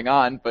was going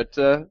on, but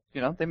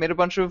they made a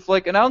bunch of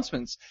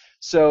announcements.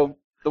 So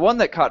the one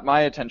that caught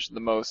my attention the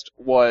most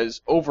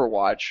was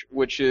Overwatch,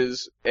 which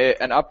is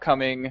an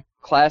upcoming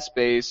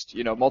class-based,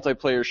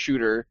 multiplayer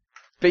shooter,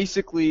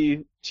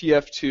 basically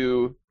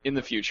TF2 in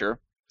the future.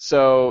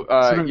 So,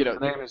 the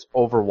name is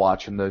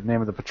Overwatch, and the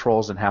name of the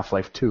patrols in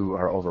Half-Life 2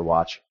 are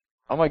Overwatch.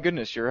 Oh my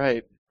goodness, you're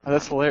right. Oh,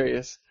 that's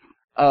hilarious.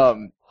 But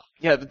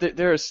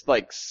there's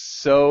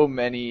so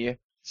many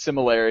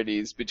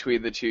similarities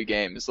between the two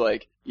games. They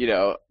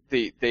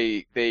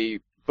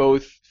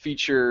both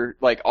feature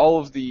like all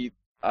of the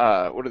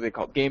what are they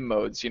called, game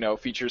modes,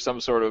 feature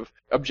some sort of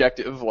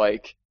objective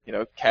like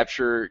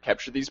capture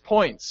these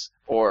points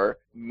or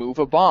move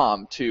a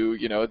bomb to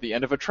the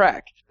end of a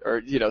track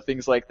or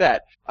things like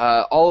that.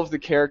 All of the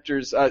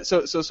characters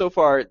so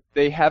far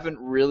they haven't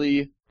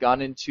really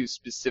gone into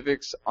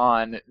specifics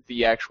on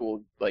the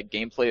actual like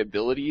gameplay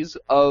abilities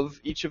of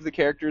each of the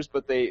characters,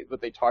 but they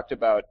talked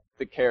about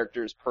the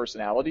characters'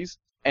 personalities,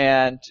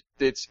 and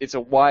it's a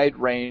wide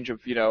range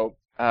of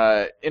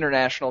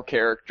international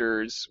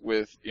characters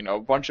with a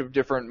bunch of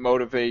different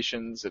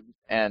motivations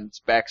and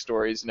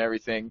backstories and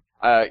everything.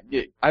 I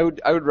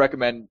would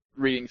recommend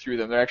reading through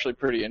them. They're actually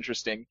pretty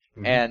interesting,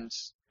 and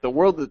the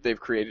world that they've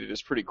created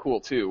is pretty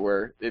cool too.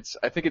 Where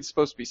I think it's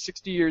supposed to be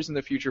 60 years in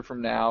the future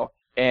from now,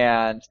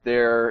 and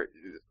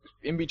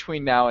in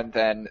between now and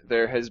then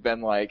there has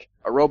been like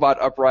a robot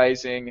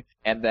uprising,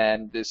 and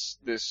then this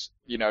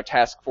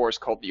task force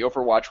called the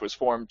Overwatch was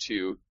formed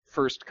to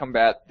first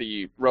combat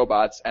the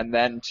robots and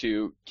then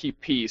to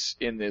keep peace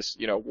in this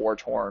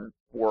war-torn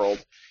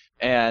world.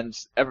 And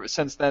ever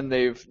since then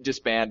they've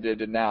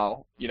disbanded, and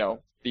now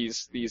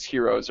these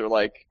heroes are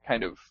like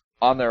kind of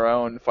on their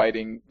own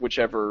fighting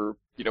whichever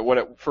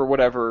for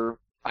whatever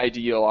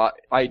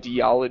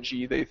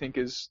ideology they think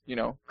is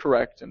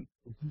correct. And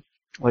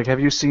like, have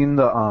you seen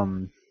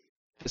the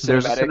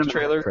there's a cinematic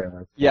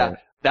trailer? Yeah,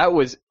 that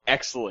was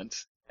excellent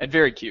and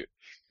very cute.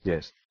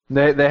 Yes.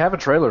 They have a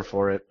trailer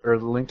for it, or a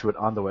link to it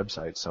on the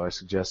website, so I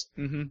suggest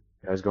you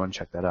guys go and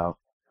check that out.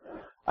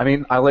 I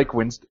mean, I like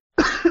Winston.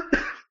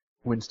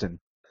 Winston.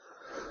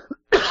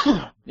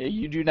 Yeah,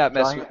 you do not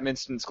mess with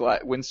Winston's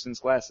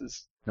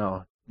glasses.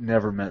 No,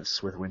 never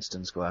mess with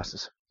Winston's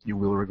glasses. You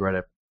will regret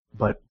it.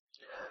 But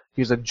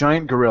he's a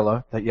giant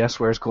gorilla that, yes,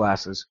 wears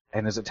glasses,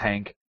 and is a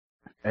tank.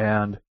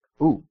 And,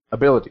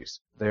 abilities.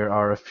 There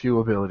are a few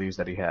abilities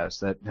that he has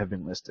that have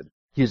been listed.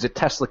 He's a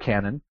Tesla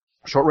cannon.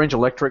 Short-range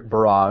electric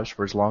barrage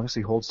for as long as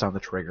he holds down the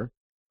trigger.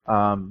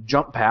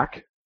 Jump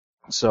pack.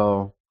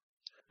 So,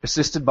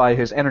 assisted by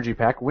his energy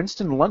pack,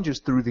 Winston lunges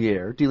through the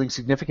air, dealing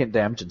significant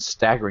damage and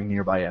staggering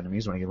nearby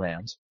enemies when he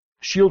lands.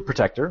 Shield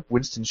protector.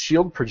 Winston's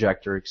shield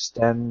projector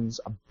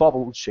extends a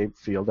bubble-shaped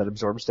field that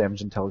absorbs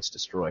damage until it's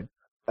destroyed.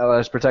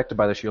 As protected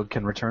by the shield,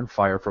 can return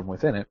fire from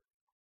within it.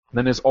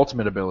 Then his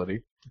ultimate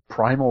ability,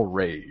 Primal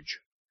Rage,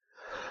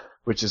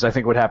 which is, I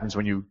think, what happens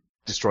when you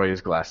destroy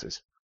his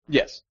glasses.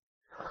 Yes.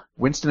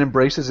 Winston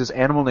embraces his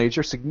animal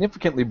nature,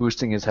 significantly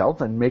boosting his health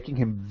and making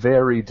him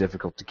very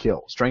difficult to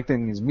kill,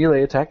 strengthening his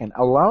melee attack and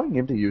allowing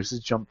him to use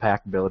his jump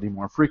pack ability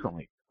more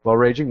frequently. While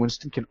raging,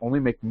 Winston can only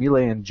make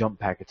melee and jump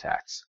pack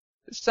attacks.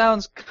 This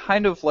sounds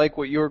kind of like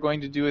what you were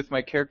going to do with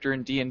my character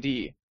in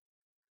D&D.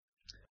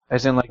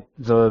 As in, like,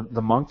 the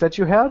monk that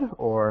you had,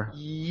 or?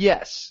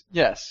 Yes.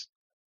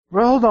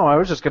 Well, no, I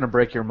was just going to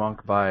break your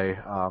monk by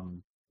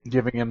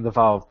giving him the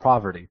vow of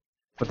poverty,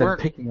 but then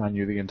picking on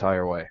you the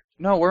entire way.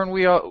 No, weren't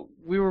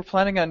we were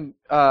planning on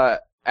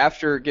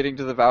after getting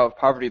to the vow of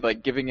poverty,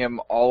 like giving him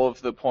all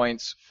of the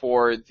points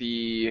for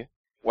the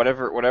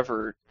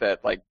whatever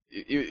that, like,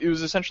 it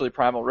was essentially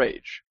Primal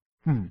Rage.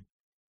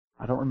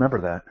 I don't remember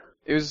that.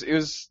 Was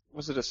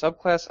it a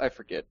subclass? I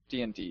forget.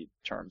 D&D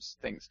terms,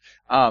 things.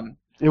 That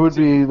would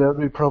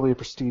be probably a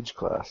prestige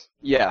class.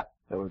 Yeah,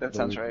 that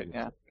sounds right.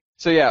 Yeah.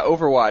 So yeah,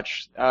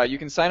 Overwatch. You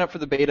can sign up for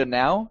the beta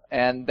now,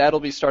 and that'll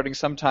be starting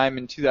sometime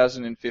in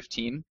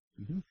 2015.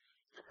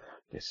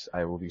 Yes,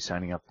 I will be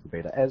signing up for the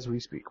beta as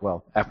we speak.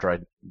 Well, after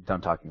I'm done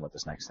talking about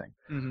this next thing.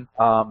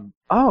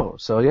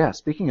 So yeah,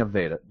 speaking of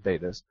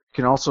betas, you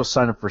can also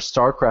sign up for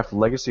StarCraft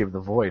Legacy of the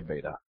Void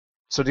beta.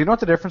 So do you know what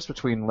the difference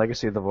between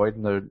Legacy of the Void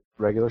and the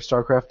regular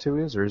StarCraft 2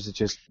 is, or is it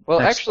just... Well,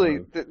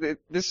 actually,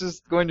 this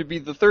is going to be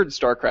the third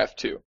StarCraft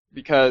 2,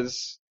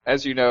 because,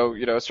 as you know,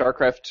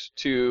 StarCraft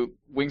 2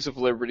 Wings of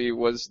Liberty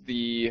was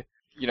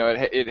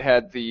it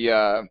had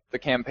the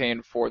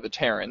campaign for the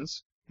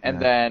Terrans,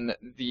 and then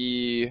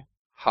the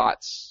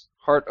HOTS,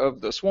 Heart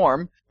of the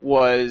Swarm,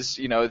 was,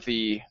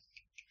 the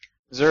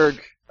Zerg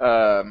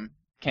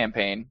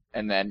campaign,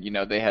 and then,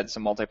 they had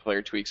some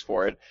multiplayer tweaks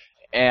for it.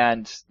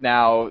 And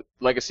now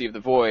Legacy of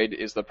the Void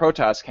is the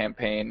Protoss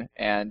campaign,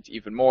 and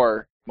even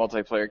more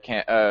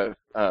multiplayer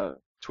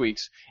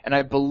tweaks. And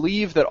I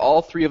believe that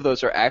all three of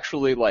those are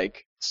actually,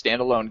 like,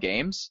 standalone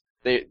games.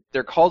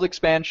 They're called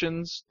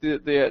expansions,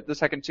 the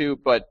second two,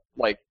 but,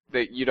 like,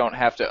 you don't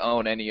have to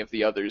own any of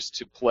the others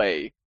to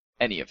play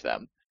any of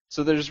them.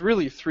 So there's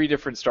really 3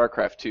 different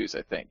StarCraft 2s,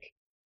 I think.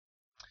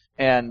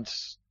 And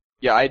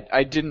yeah,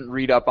 I didn't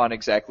read up on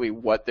exactly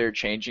what they're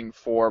changing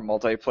for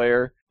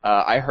multiplayer.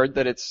 I heard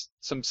that it's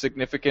some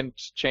significant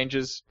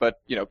changes, but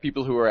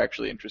people who are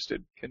actually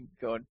interested can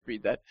go and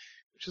read that,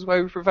 which is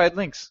why we provide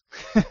links.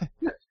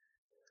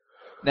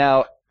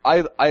 Now,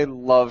 I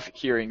love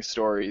hearing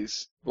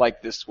stories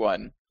like this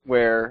one,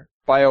 where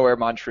BioWare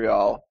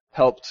Montreal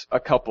helped a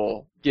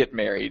couple get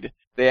married.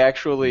 They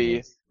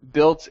actually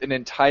built an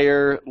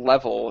entire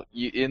level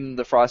in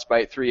the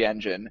Frostbite 3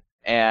 engine,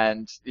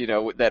 and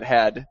that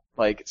had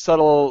like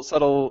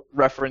subtle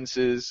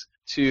references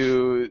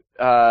to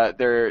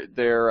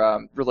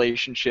their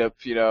relationship,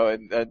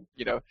 and then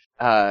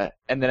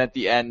at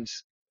the end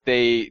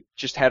they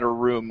just had a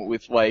room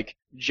with like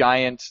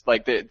giant,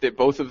 like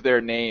both of their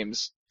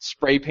names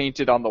spray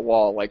painted on the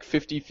wall, like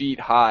 50 feet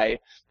high,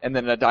 and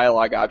then a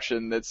dialogue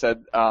option that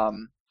said,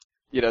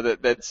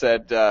 that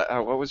said,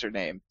 what was her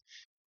name?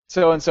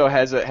 So and so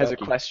has a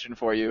question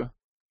for you.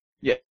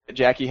 Yeah,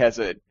 Jackie has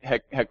a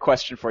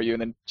question for you,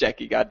 and then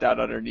Jackie got down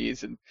on her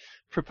knees and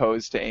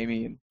proposed to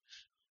Amy. And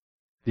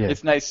Yeah.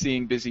 it's nice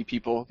seeing busy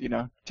people,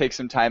 take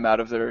some time out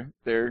of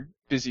their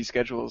busy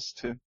schedules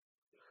to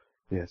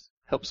Yes.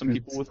 help some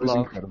people with It was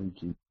love. incredibly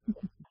cute.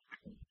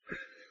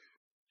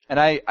 And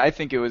I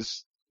think it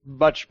was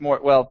much more,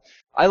 well,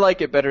 I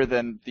like it better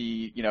than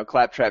the,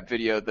 Claptrap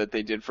video that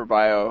they did for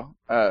Borderlands.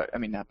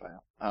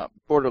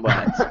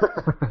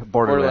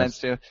 Borderlands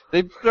 2.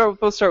 They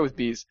both start with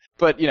B's.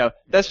 But,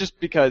 that's just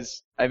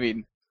because,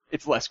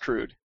 it's less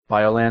crude.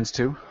 Biolands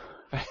 2?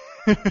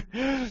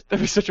 That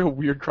was such a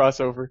weird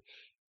crossover.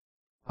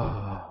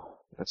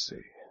 Let's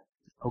see.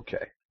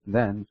 Okay.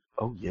 Then,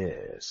 oh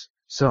yes.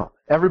 So,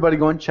 everybody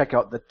go and check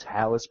out the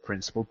Talos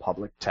Principle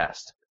public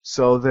test.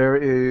 So there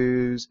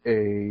is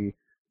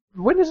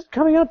when is it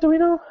coming out, do we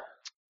know?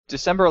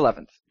 December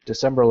 11th.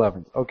 December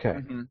 11th, okay.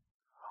 Mm-hmm.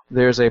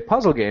 There's a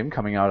puzzle game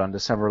coming out on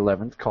December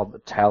 11th called the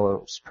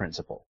Talos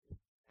Principle.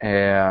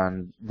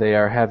 And they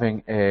are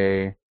having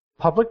a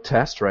public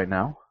test right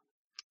now.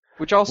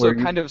 Which also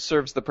kind of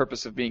serves the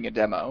purpose of being a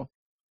demo.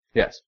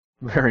 Yes,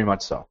 very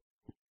much so.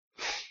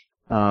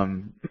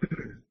 And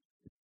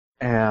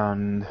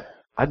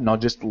I don't know,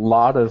 just a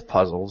lot of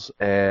puzzles.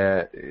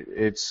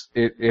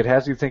 It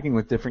has you thinking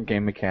with different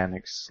game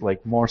mechanics,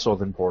 like more so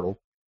than Portal.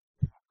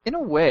 In a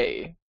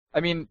way.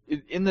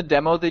 In the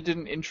demo they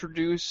didn't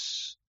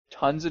introduce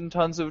tons and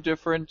tons of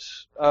different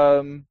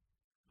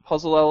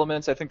puzzle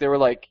elements. I think there were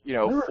like,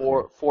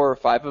 four or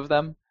five of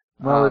them.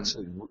 Well,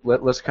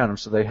 let's count them.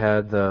 So they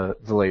had the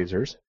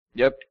lasers.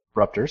 Yep.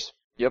 Ruptors.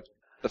 Yep.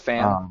 The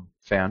fan.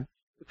 Fan.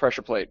 The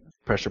pressure plate.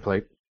 Pressure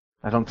plate.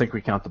 I don't think we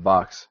count the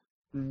box.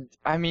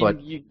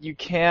 You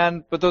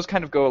can, but those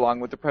kind of go along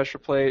with the pressure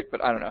plate,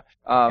 but I don't know.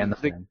 And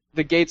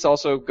the gates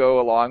also go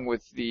along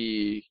with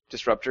the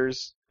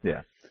disruptors.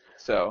 Yeah.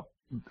 So.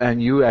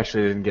 And you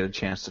actually didn't get a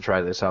chance to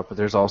try this out, but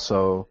there's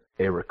also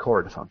a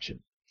record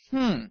function.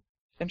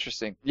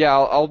 Interesting. Yeah,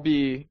 I'll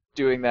be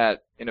doing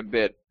that in a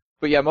bit.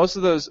 But yeah, most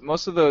of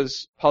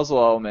those puzzle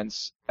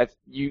elements,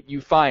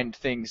 you find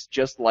things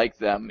just like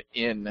them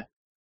in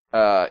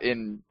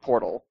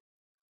Portal.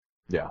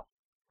 Yeah,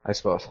 I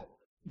suppose.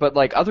 But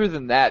like other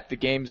than that, the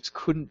games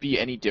couldn't be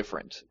any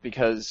different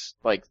because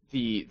like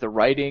the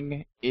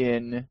writing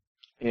in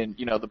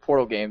the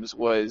Portal games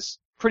was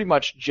pretty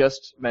much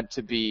just meant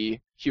to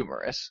be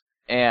humorous,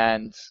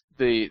 and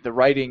the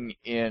writing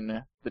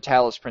in the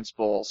Talos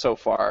Principle so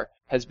far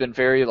has been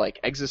very like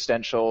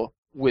existential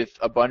with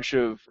a bunch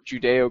of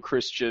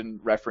Judeo-Christian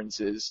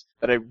references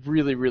that I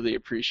really, really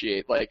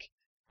appreciate. Like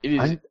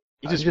it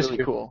is really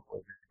cool.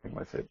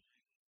 With it.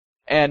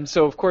 And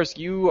so, of course,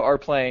 you are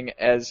playing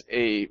as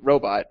a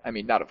robot.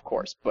 Not of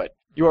course, but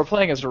you are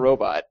playing as a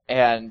robot.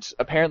 And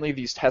apparently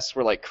these tests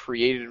were, like,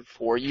 created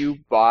for you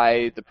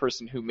by the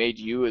person who made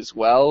you as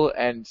well.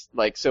 And,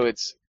 like, so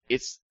it's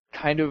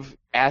kind of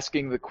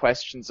asking the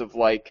questions of,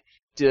 like,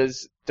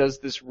 does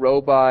this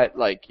robot,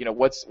 like,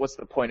 what's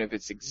the point of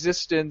its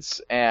existence?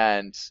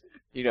 And,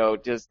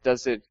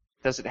 does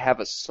it have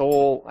a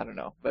soul? I don't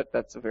know, but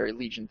that's a very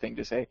Legion thing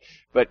to say.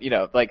 But,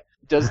 like,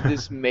 does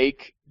this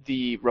make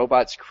the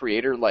robot's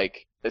creator,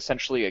 like,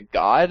 essentially a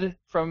god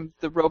from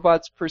the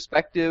robot's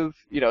perspective?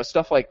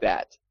 Stuff like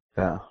that.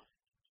 Yeah.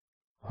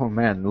 Oh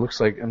man, it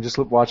looks like, I'm just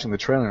watching the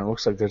trailer, and it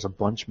looks like there's a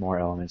bunch more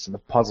elements, and the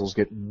puzzles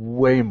get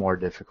way more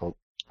difficult.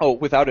 Oh,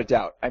 without a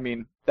doubt.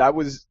 That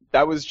was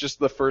just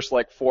the first,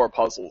 like, 4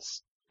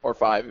 puzzles, or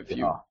 5 if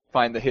you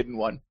find the hidden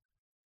one.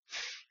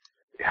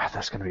 Yeah,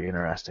 that's gonna be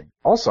interesting.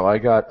 Also, I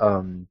got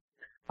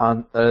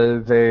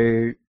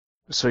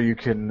so you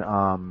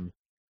can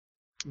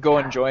go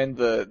and join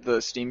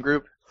the Steam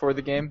group for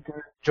the game.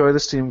 Join the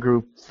Steam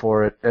group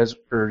for it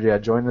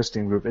join the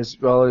Steam group as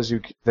well as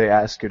they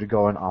ask you to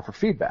go and offer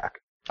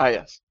feedback. Ah,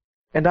 yes.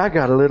 And I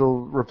got a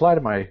little reply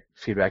to my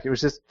feedback. It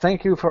was just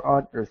thank you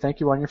on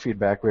your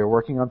feedback. We are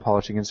working on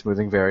polishing and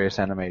smoothing various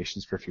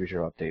animations for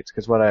future updates.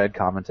 Because what I had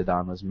commented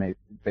on was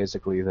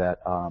basically that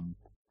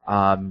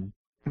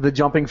the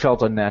jumping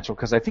felt unnatural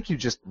because I think you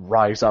just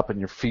rise up and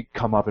your feet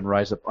come up and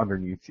rise up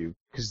underneath you.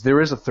 Because there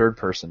is a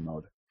third-person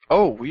mode.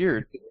 Oh,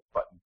 weird.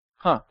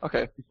 Huh,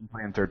 okay. You can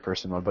play in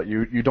third-person mode, but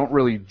you don't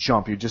really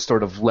jump. You just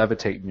sort of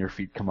levitate and your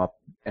feet come up.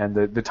 And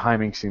the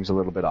timing seems a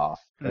little bit off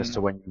as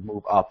to when you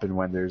move up and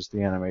when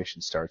the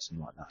animation starts and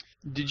whatnot.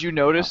 Did you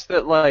notice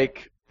that,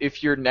 like,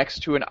 if you're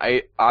next to an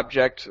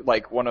object,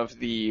 like one of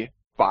the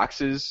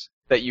boxes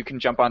that you can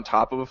jump on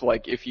top of,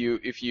 like if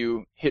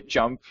you hit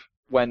jump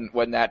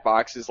when that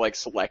box is like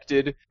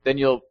selected, then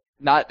you'll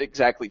not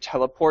exactly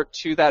teleport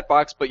to that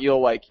box, but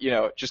you'll like,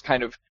 just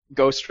kind of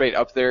go straight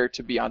up there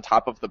to be on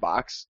top of the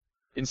box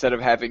instead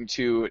of having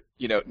to,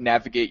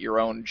 navigate your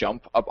own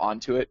jump up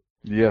onto it.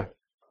 Yeah.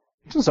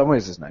 In some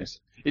ways, it's nice.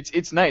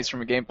 It's nice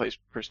from a gameplay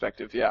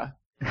perspective, yeah.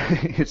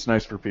 It's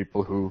nice for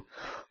people who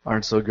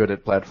aren't so good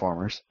at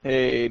platformers.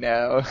 Hey,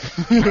 now.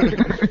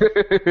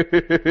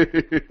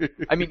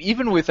 I mean,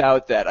 even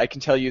without that, I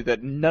can tell you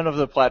that none of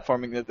the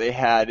platforming that they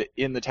had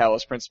in the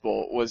Talos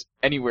Principle was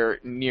anywhere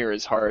near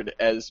as hard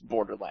as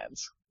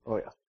Borderlands. Oh,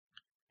 yeah.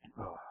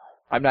 Oh,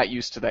 I'm not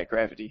used to that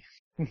gravity.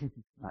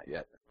 not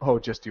yet. Oh,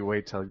 just you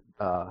wait till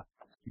you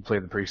play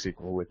the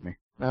pre-sequel with me.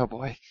 Oh,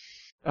 boy.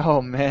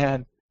 Oh,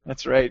 man.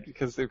 That's right,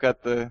 because they've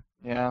got on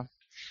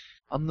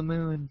the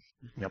moon.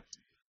 Yep.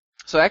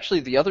 So actually,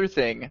 the other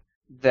thing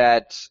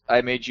that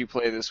I made you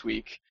play this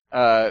week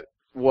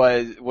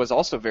was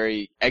also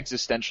very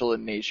existential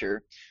in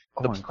nature.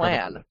 The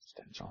plan.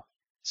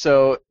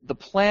 So the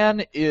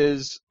plan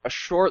is a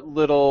short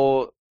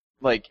little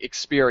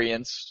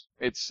experience.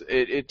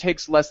 It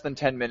takes less than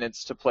 10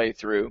 minutes to play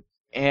through,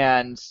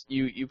 and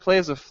you play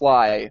as a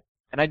fly.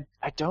 And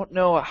I don't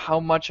know how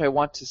much I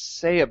want to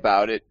say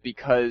about it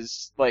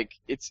because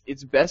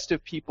it's best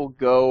if people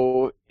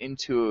go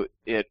into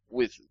it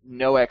with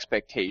no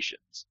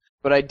expectations.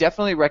 But I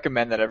definitely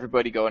recommend that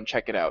everybody go and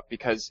check it out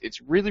because it's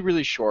really,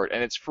 really short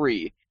and it's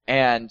free.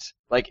 And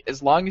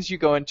as long as you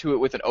go into it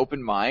with an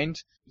open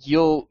mind,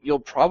 you'll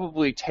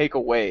probably take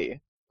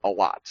away a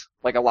lot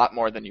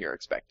more than you're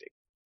expecting.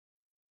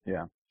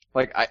 Yeah.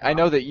 I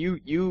know that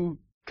you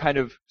kind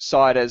of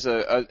saw it as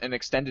an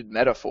extended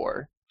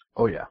metaphor.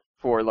 Oh yeah.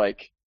 For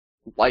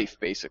life,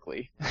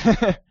 basically.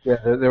 Yeah,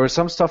 there was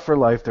some stuff for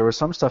life. There was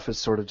some stuff as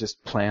sort of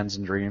just plans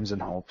and dreams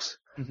and hopes.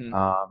 Mm-hmm.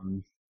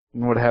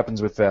 And what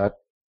happens with that?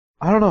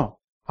 I don't know.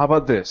 How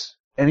about this?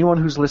 Anyone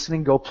who's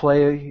listening, go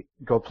play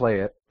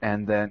it,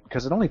 and then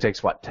because it only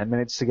takes 10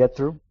 minutes to get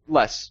through.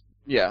 Less,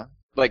 yeah.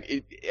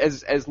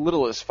 As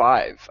little as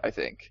 5, I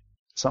think.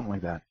 Something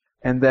like that.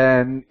 And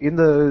then in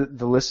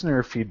the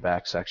listener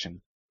feedback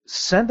section,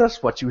 send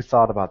us what you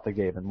thought about the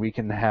game, and we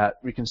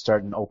can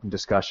start an open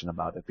discussion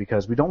about it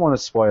because we don't want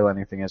to spoil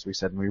anything, as we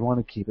said, and we want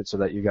to keep it so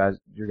that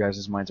your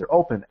guys' minds are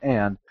open.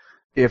 And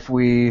if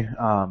we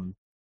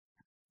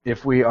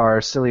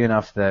are silly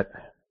enough that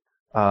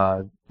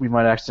we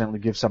might accidentally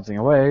give something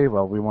away,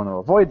 well, we want to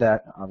avoid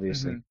that,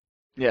 obviously.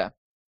 Mm-hmm. Yeah.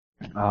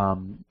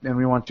 And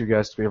we want you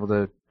guys to be able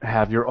to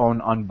have your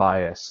own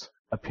unbiased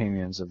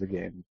opinions of the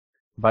game.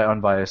 By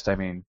unbiased, I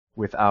mean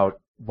without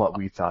what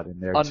we thought in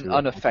there.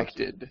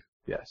 Unaffected.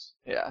 Yes.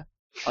 Yeah.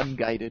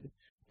 Unguided.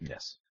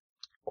 Yes.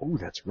 Oh,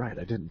 that's right.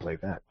 I didn't play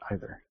that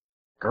either.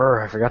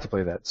 Grr, I forgot to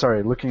play that.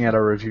 Sorry, looking at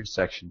our review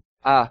section.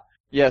 Ah,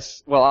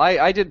 yes. Well,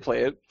 I did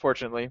play it,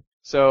 fortunately.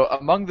 So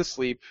Among the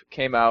Sleep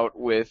came out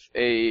with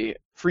a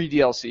free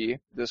DLC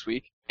this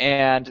week,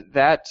 and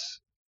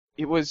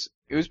it was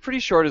pretty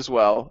short as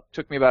well.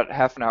 Took me about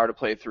half an hour to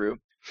play through,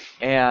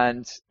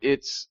 and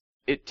it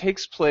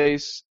takes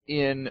place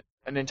in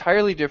an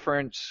entirely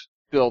different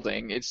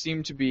building. It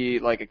seemed to be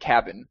like a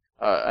cabin,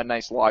 a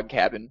nice log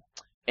cabin,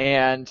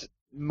 and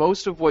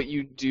most of what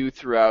you do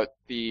throughout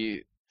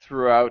the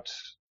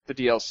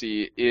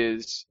DLC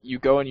is you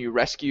go and you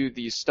rescue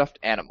these stuffed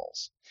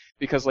animals.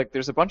 Because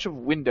there's a bunch of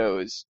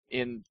windows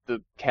in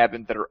the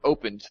cabin that are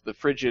open to the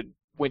frigid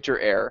winter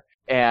air,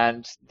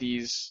 and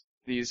these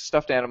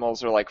stuffed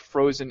animals are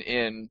frozen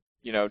in,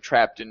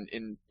 trapped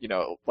in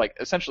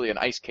essentially an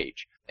ice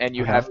cage. And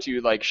you have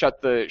to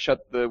shut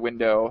the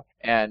window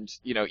and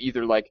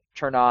either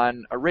turn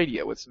on a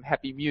radio with some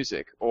happy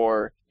music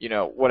or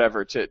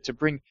whatever to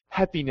bring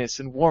happiness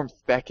and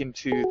warmth back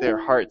into their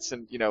hearts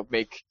and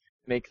make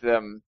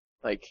them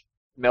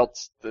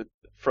melt the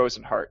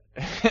frozen heart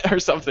or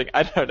something.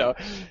 I don't know.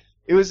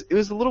 It was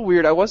a little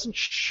weird. I wasn't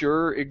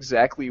sure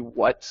exactly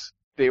what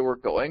they were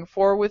going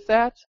for with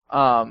that.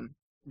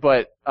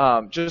 But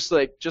just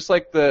like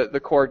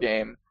the core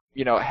game,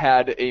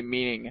 had a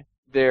meaning.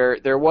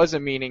 There was a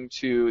meaning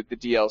to the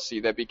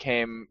DLC that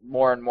became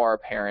more and more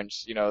apparent,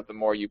 the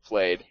more you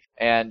played.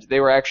 And they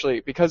were actually,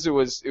 because it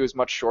was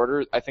much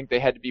shorter, I think they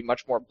had to be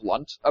much more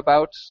blunt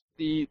about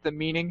the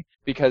meaning,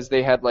 because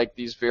they had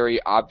these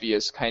very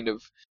obvious kind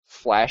of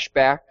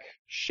flashback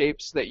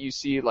shapes that you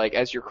see,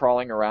 as you're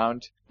crawling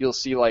around, you'll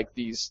see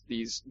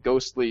these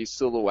ghostly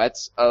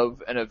silhouettes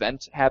of an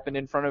event happen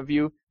in front of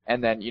you,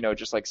 and then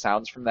just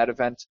sounds from that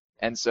event.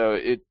 And so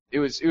it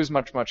was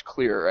much, much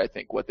clearer, I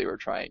think, what they were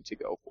trying to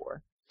go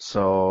for.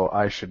 So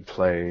I should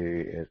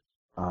play it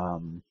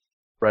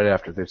right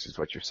after this is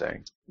what you're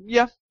saying.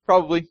 Yeah,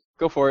 probably.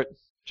 Go for it.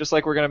 Just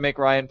like we're going to make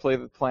Ryan play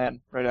the plan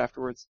right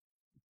afterwards.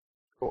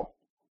 Cool.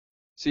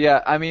 So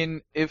yeah, I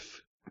mean,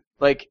 if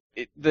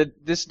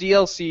this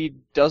DLC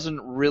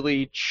doesn't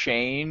really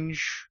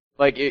change.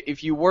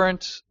 If you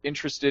weren't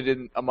interested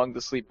in Among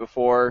the Sleep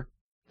before,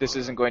 this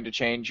isn't going to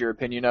change your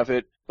opinion of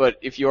it. But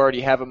if you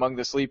already have Among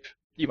the Sleep,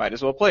 you might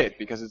as well play it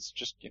because it's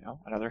just,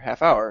 another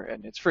half hour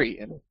and it's free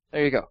and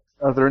there you go.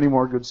 Are there any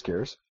more good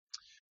scares?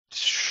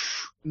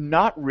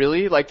 Not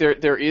really.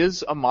 There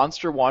is a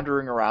monster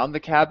wandering around the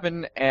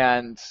cabin,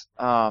 and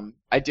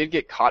I did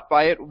get caught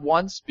by it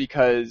once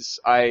because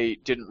I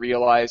didn't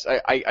realize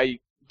I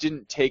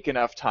didn't take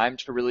enough time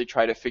to really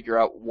try to figure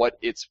out what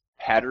its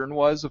pattern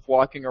was of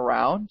walking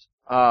around.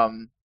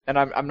 And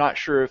I'm not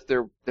sure if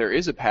there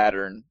is a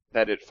pattern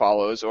that it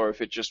follows or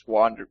if it just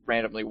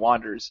randomly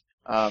wanders.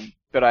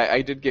 But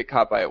I did get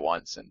caught by it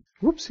once, and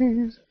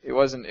Whoopsies. it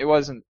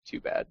wasn't too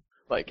bad.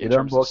 Like in You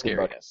terms of unbooked it,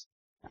 but- scariness.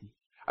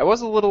 I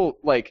was a little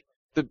like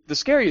the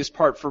scariest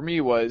part for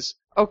me was,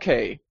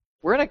 okay,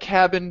 we're in a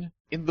cabin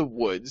in the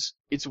woods.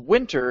 It's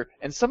winter,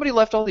 and somebody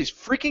left all these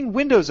freaking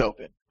windows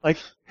open. Like,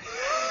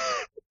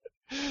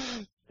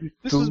 this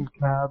is Little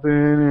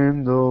cabin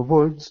in the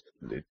woods,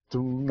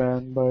 little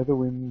man by the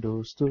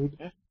window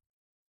stood.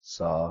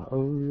 Saw a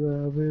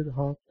rabbit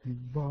hopping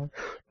by,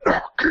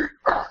 knocking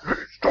at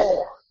his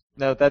door.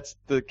 no, that's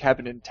the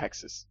cabin in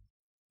Texas.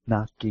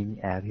 Knocking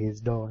at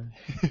his door.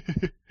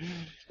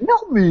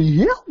 Help me,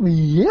 help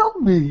me, help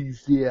me, he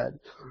said.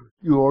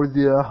 You're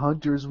the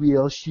hunters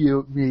will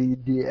shoot me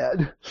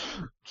dead.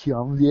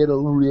 Come,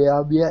 little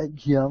rabbit,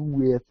 come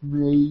with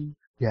me.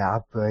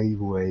 Happy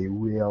we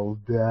will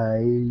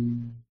die.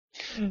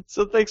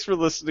 So thanks for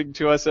listening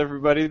to us,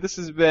 everybody. This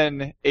has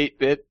been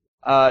 8-Bit.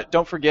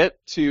 Don't forget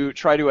to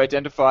try to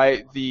identify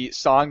the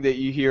song that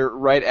you hear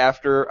right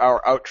after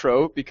our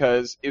outro,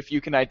 because if you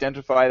can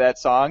identify that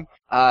song,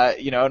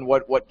 and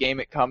what game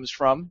it comes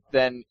from,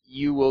 then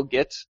you will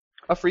get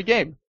a free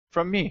game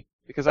from me,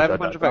 because I have a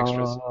bunch of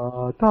extras.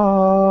 Okay,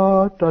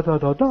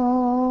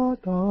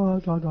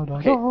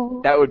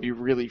 that would be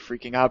really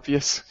freaking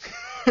obvious.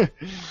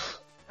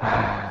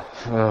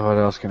 What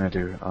else can I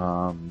do?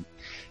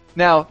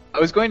 Now, I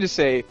was going to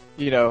say,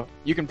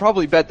 you can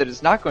probably bet that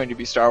it's not going to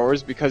be Star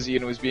Wars because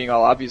Ian was being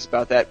all obvious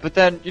about that. But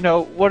then,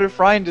 what if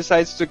Ryan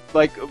decides to,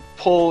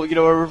 pull,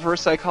 a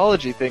reverse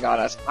psychology thing on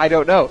us? I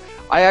don't know.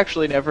 I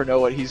actually never know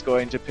what he's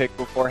going to pick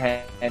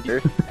beforehand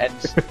here, and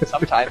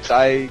sometimes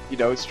I,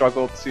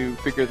 struggle to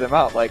figure them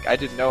out. Like, I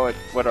didn't know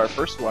what our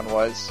first one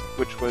was,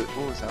 what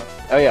was that?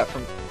 Oh yeah,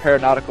 from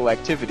Paranautical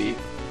Activity.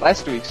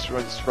 Last week's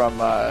was from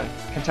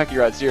Kentucky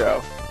Route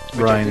Zero.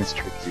 Ryan is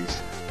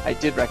Trixie's. I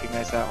did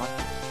recognize that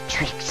one.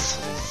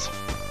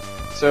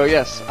 So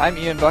yes, I'm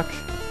Ian Buck.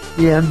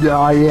 And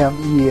I am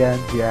Ian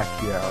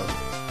Jackyard.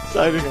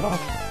 Signing off.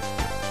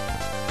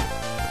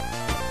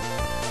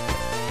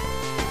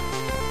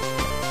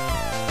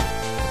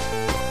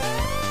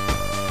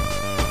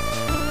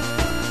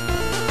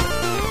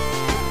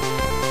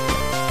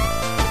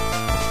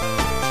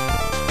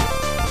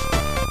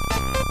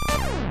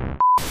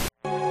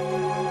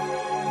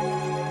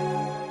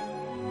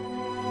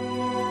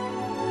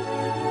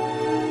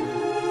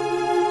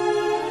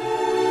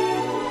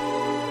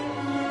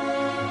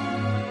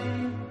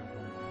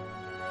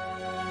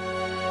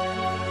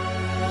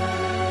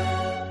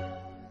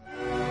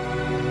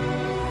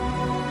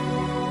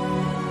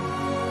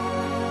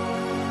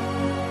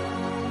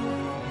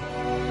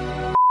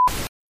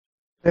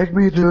 Take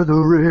me to the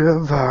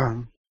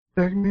river.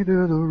 Take me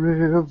to the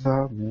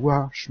river.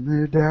 Wash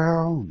me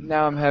down.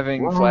 Now I'm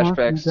having Well,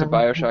 flashbacks to down.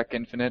 Bioshock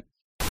Infinite.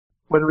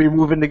 When are we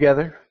moving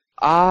together?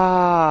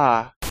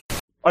 Ah!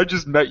 I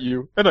just met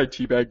you, and I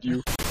teabagged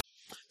you.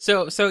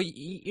 So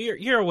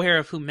you're aware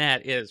of who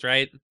Matt is,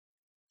 right?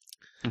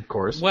 Of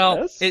course. Well,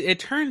 Yes. it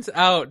turns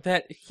out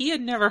that he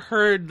had never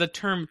heard the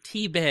term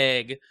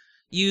teabag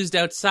used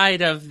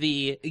outside of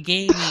the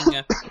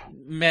gaming,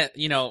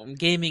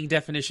 gaming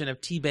definition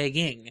of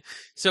teabagging.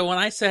 So when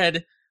I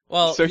said,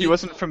 well, So he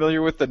wasn't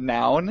familiar with the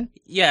noun?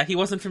 yeah, he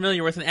wasn't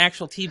familiar with an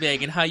actual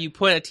teabag and how you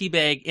put a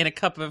teabag in a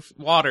cup of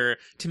water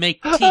to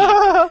make tea.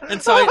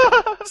 And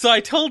so I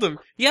told him,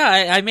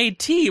 yeah, I made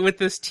tea with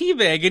this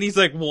teabag, and he's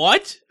like,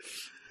 what?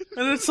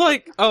 And it's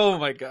like, oh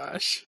my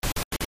gosh.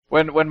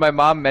 When my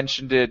mom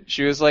mentioned it,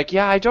 she was like,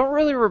 yeah, I don't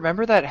really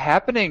remember that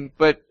happening,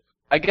 but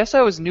I guess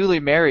I was newly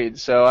married,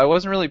 so I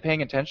wasn't really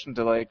paying attention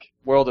to,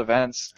 world events.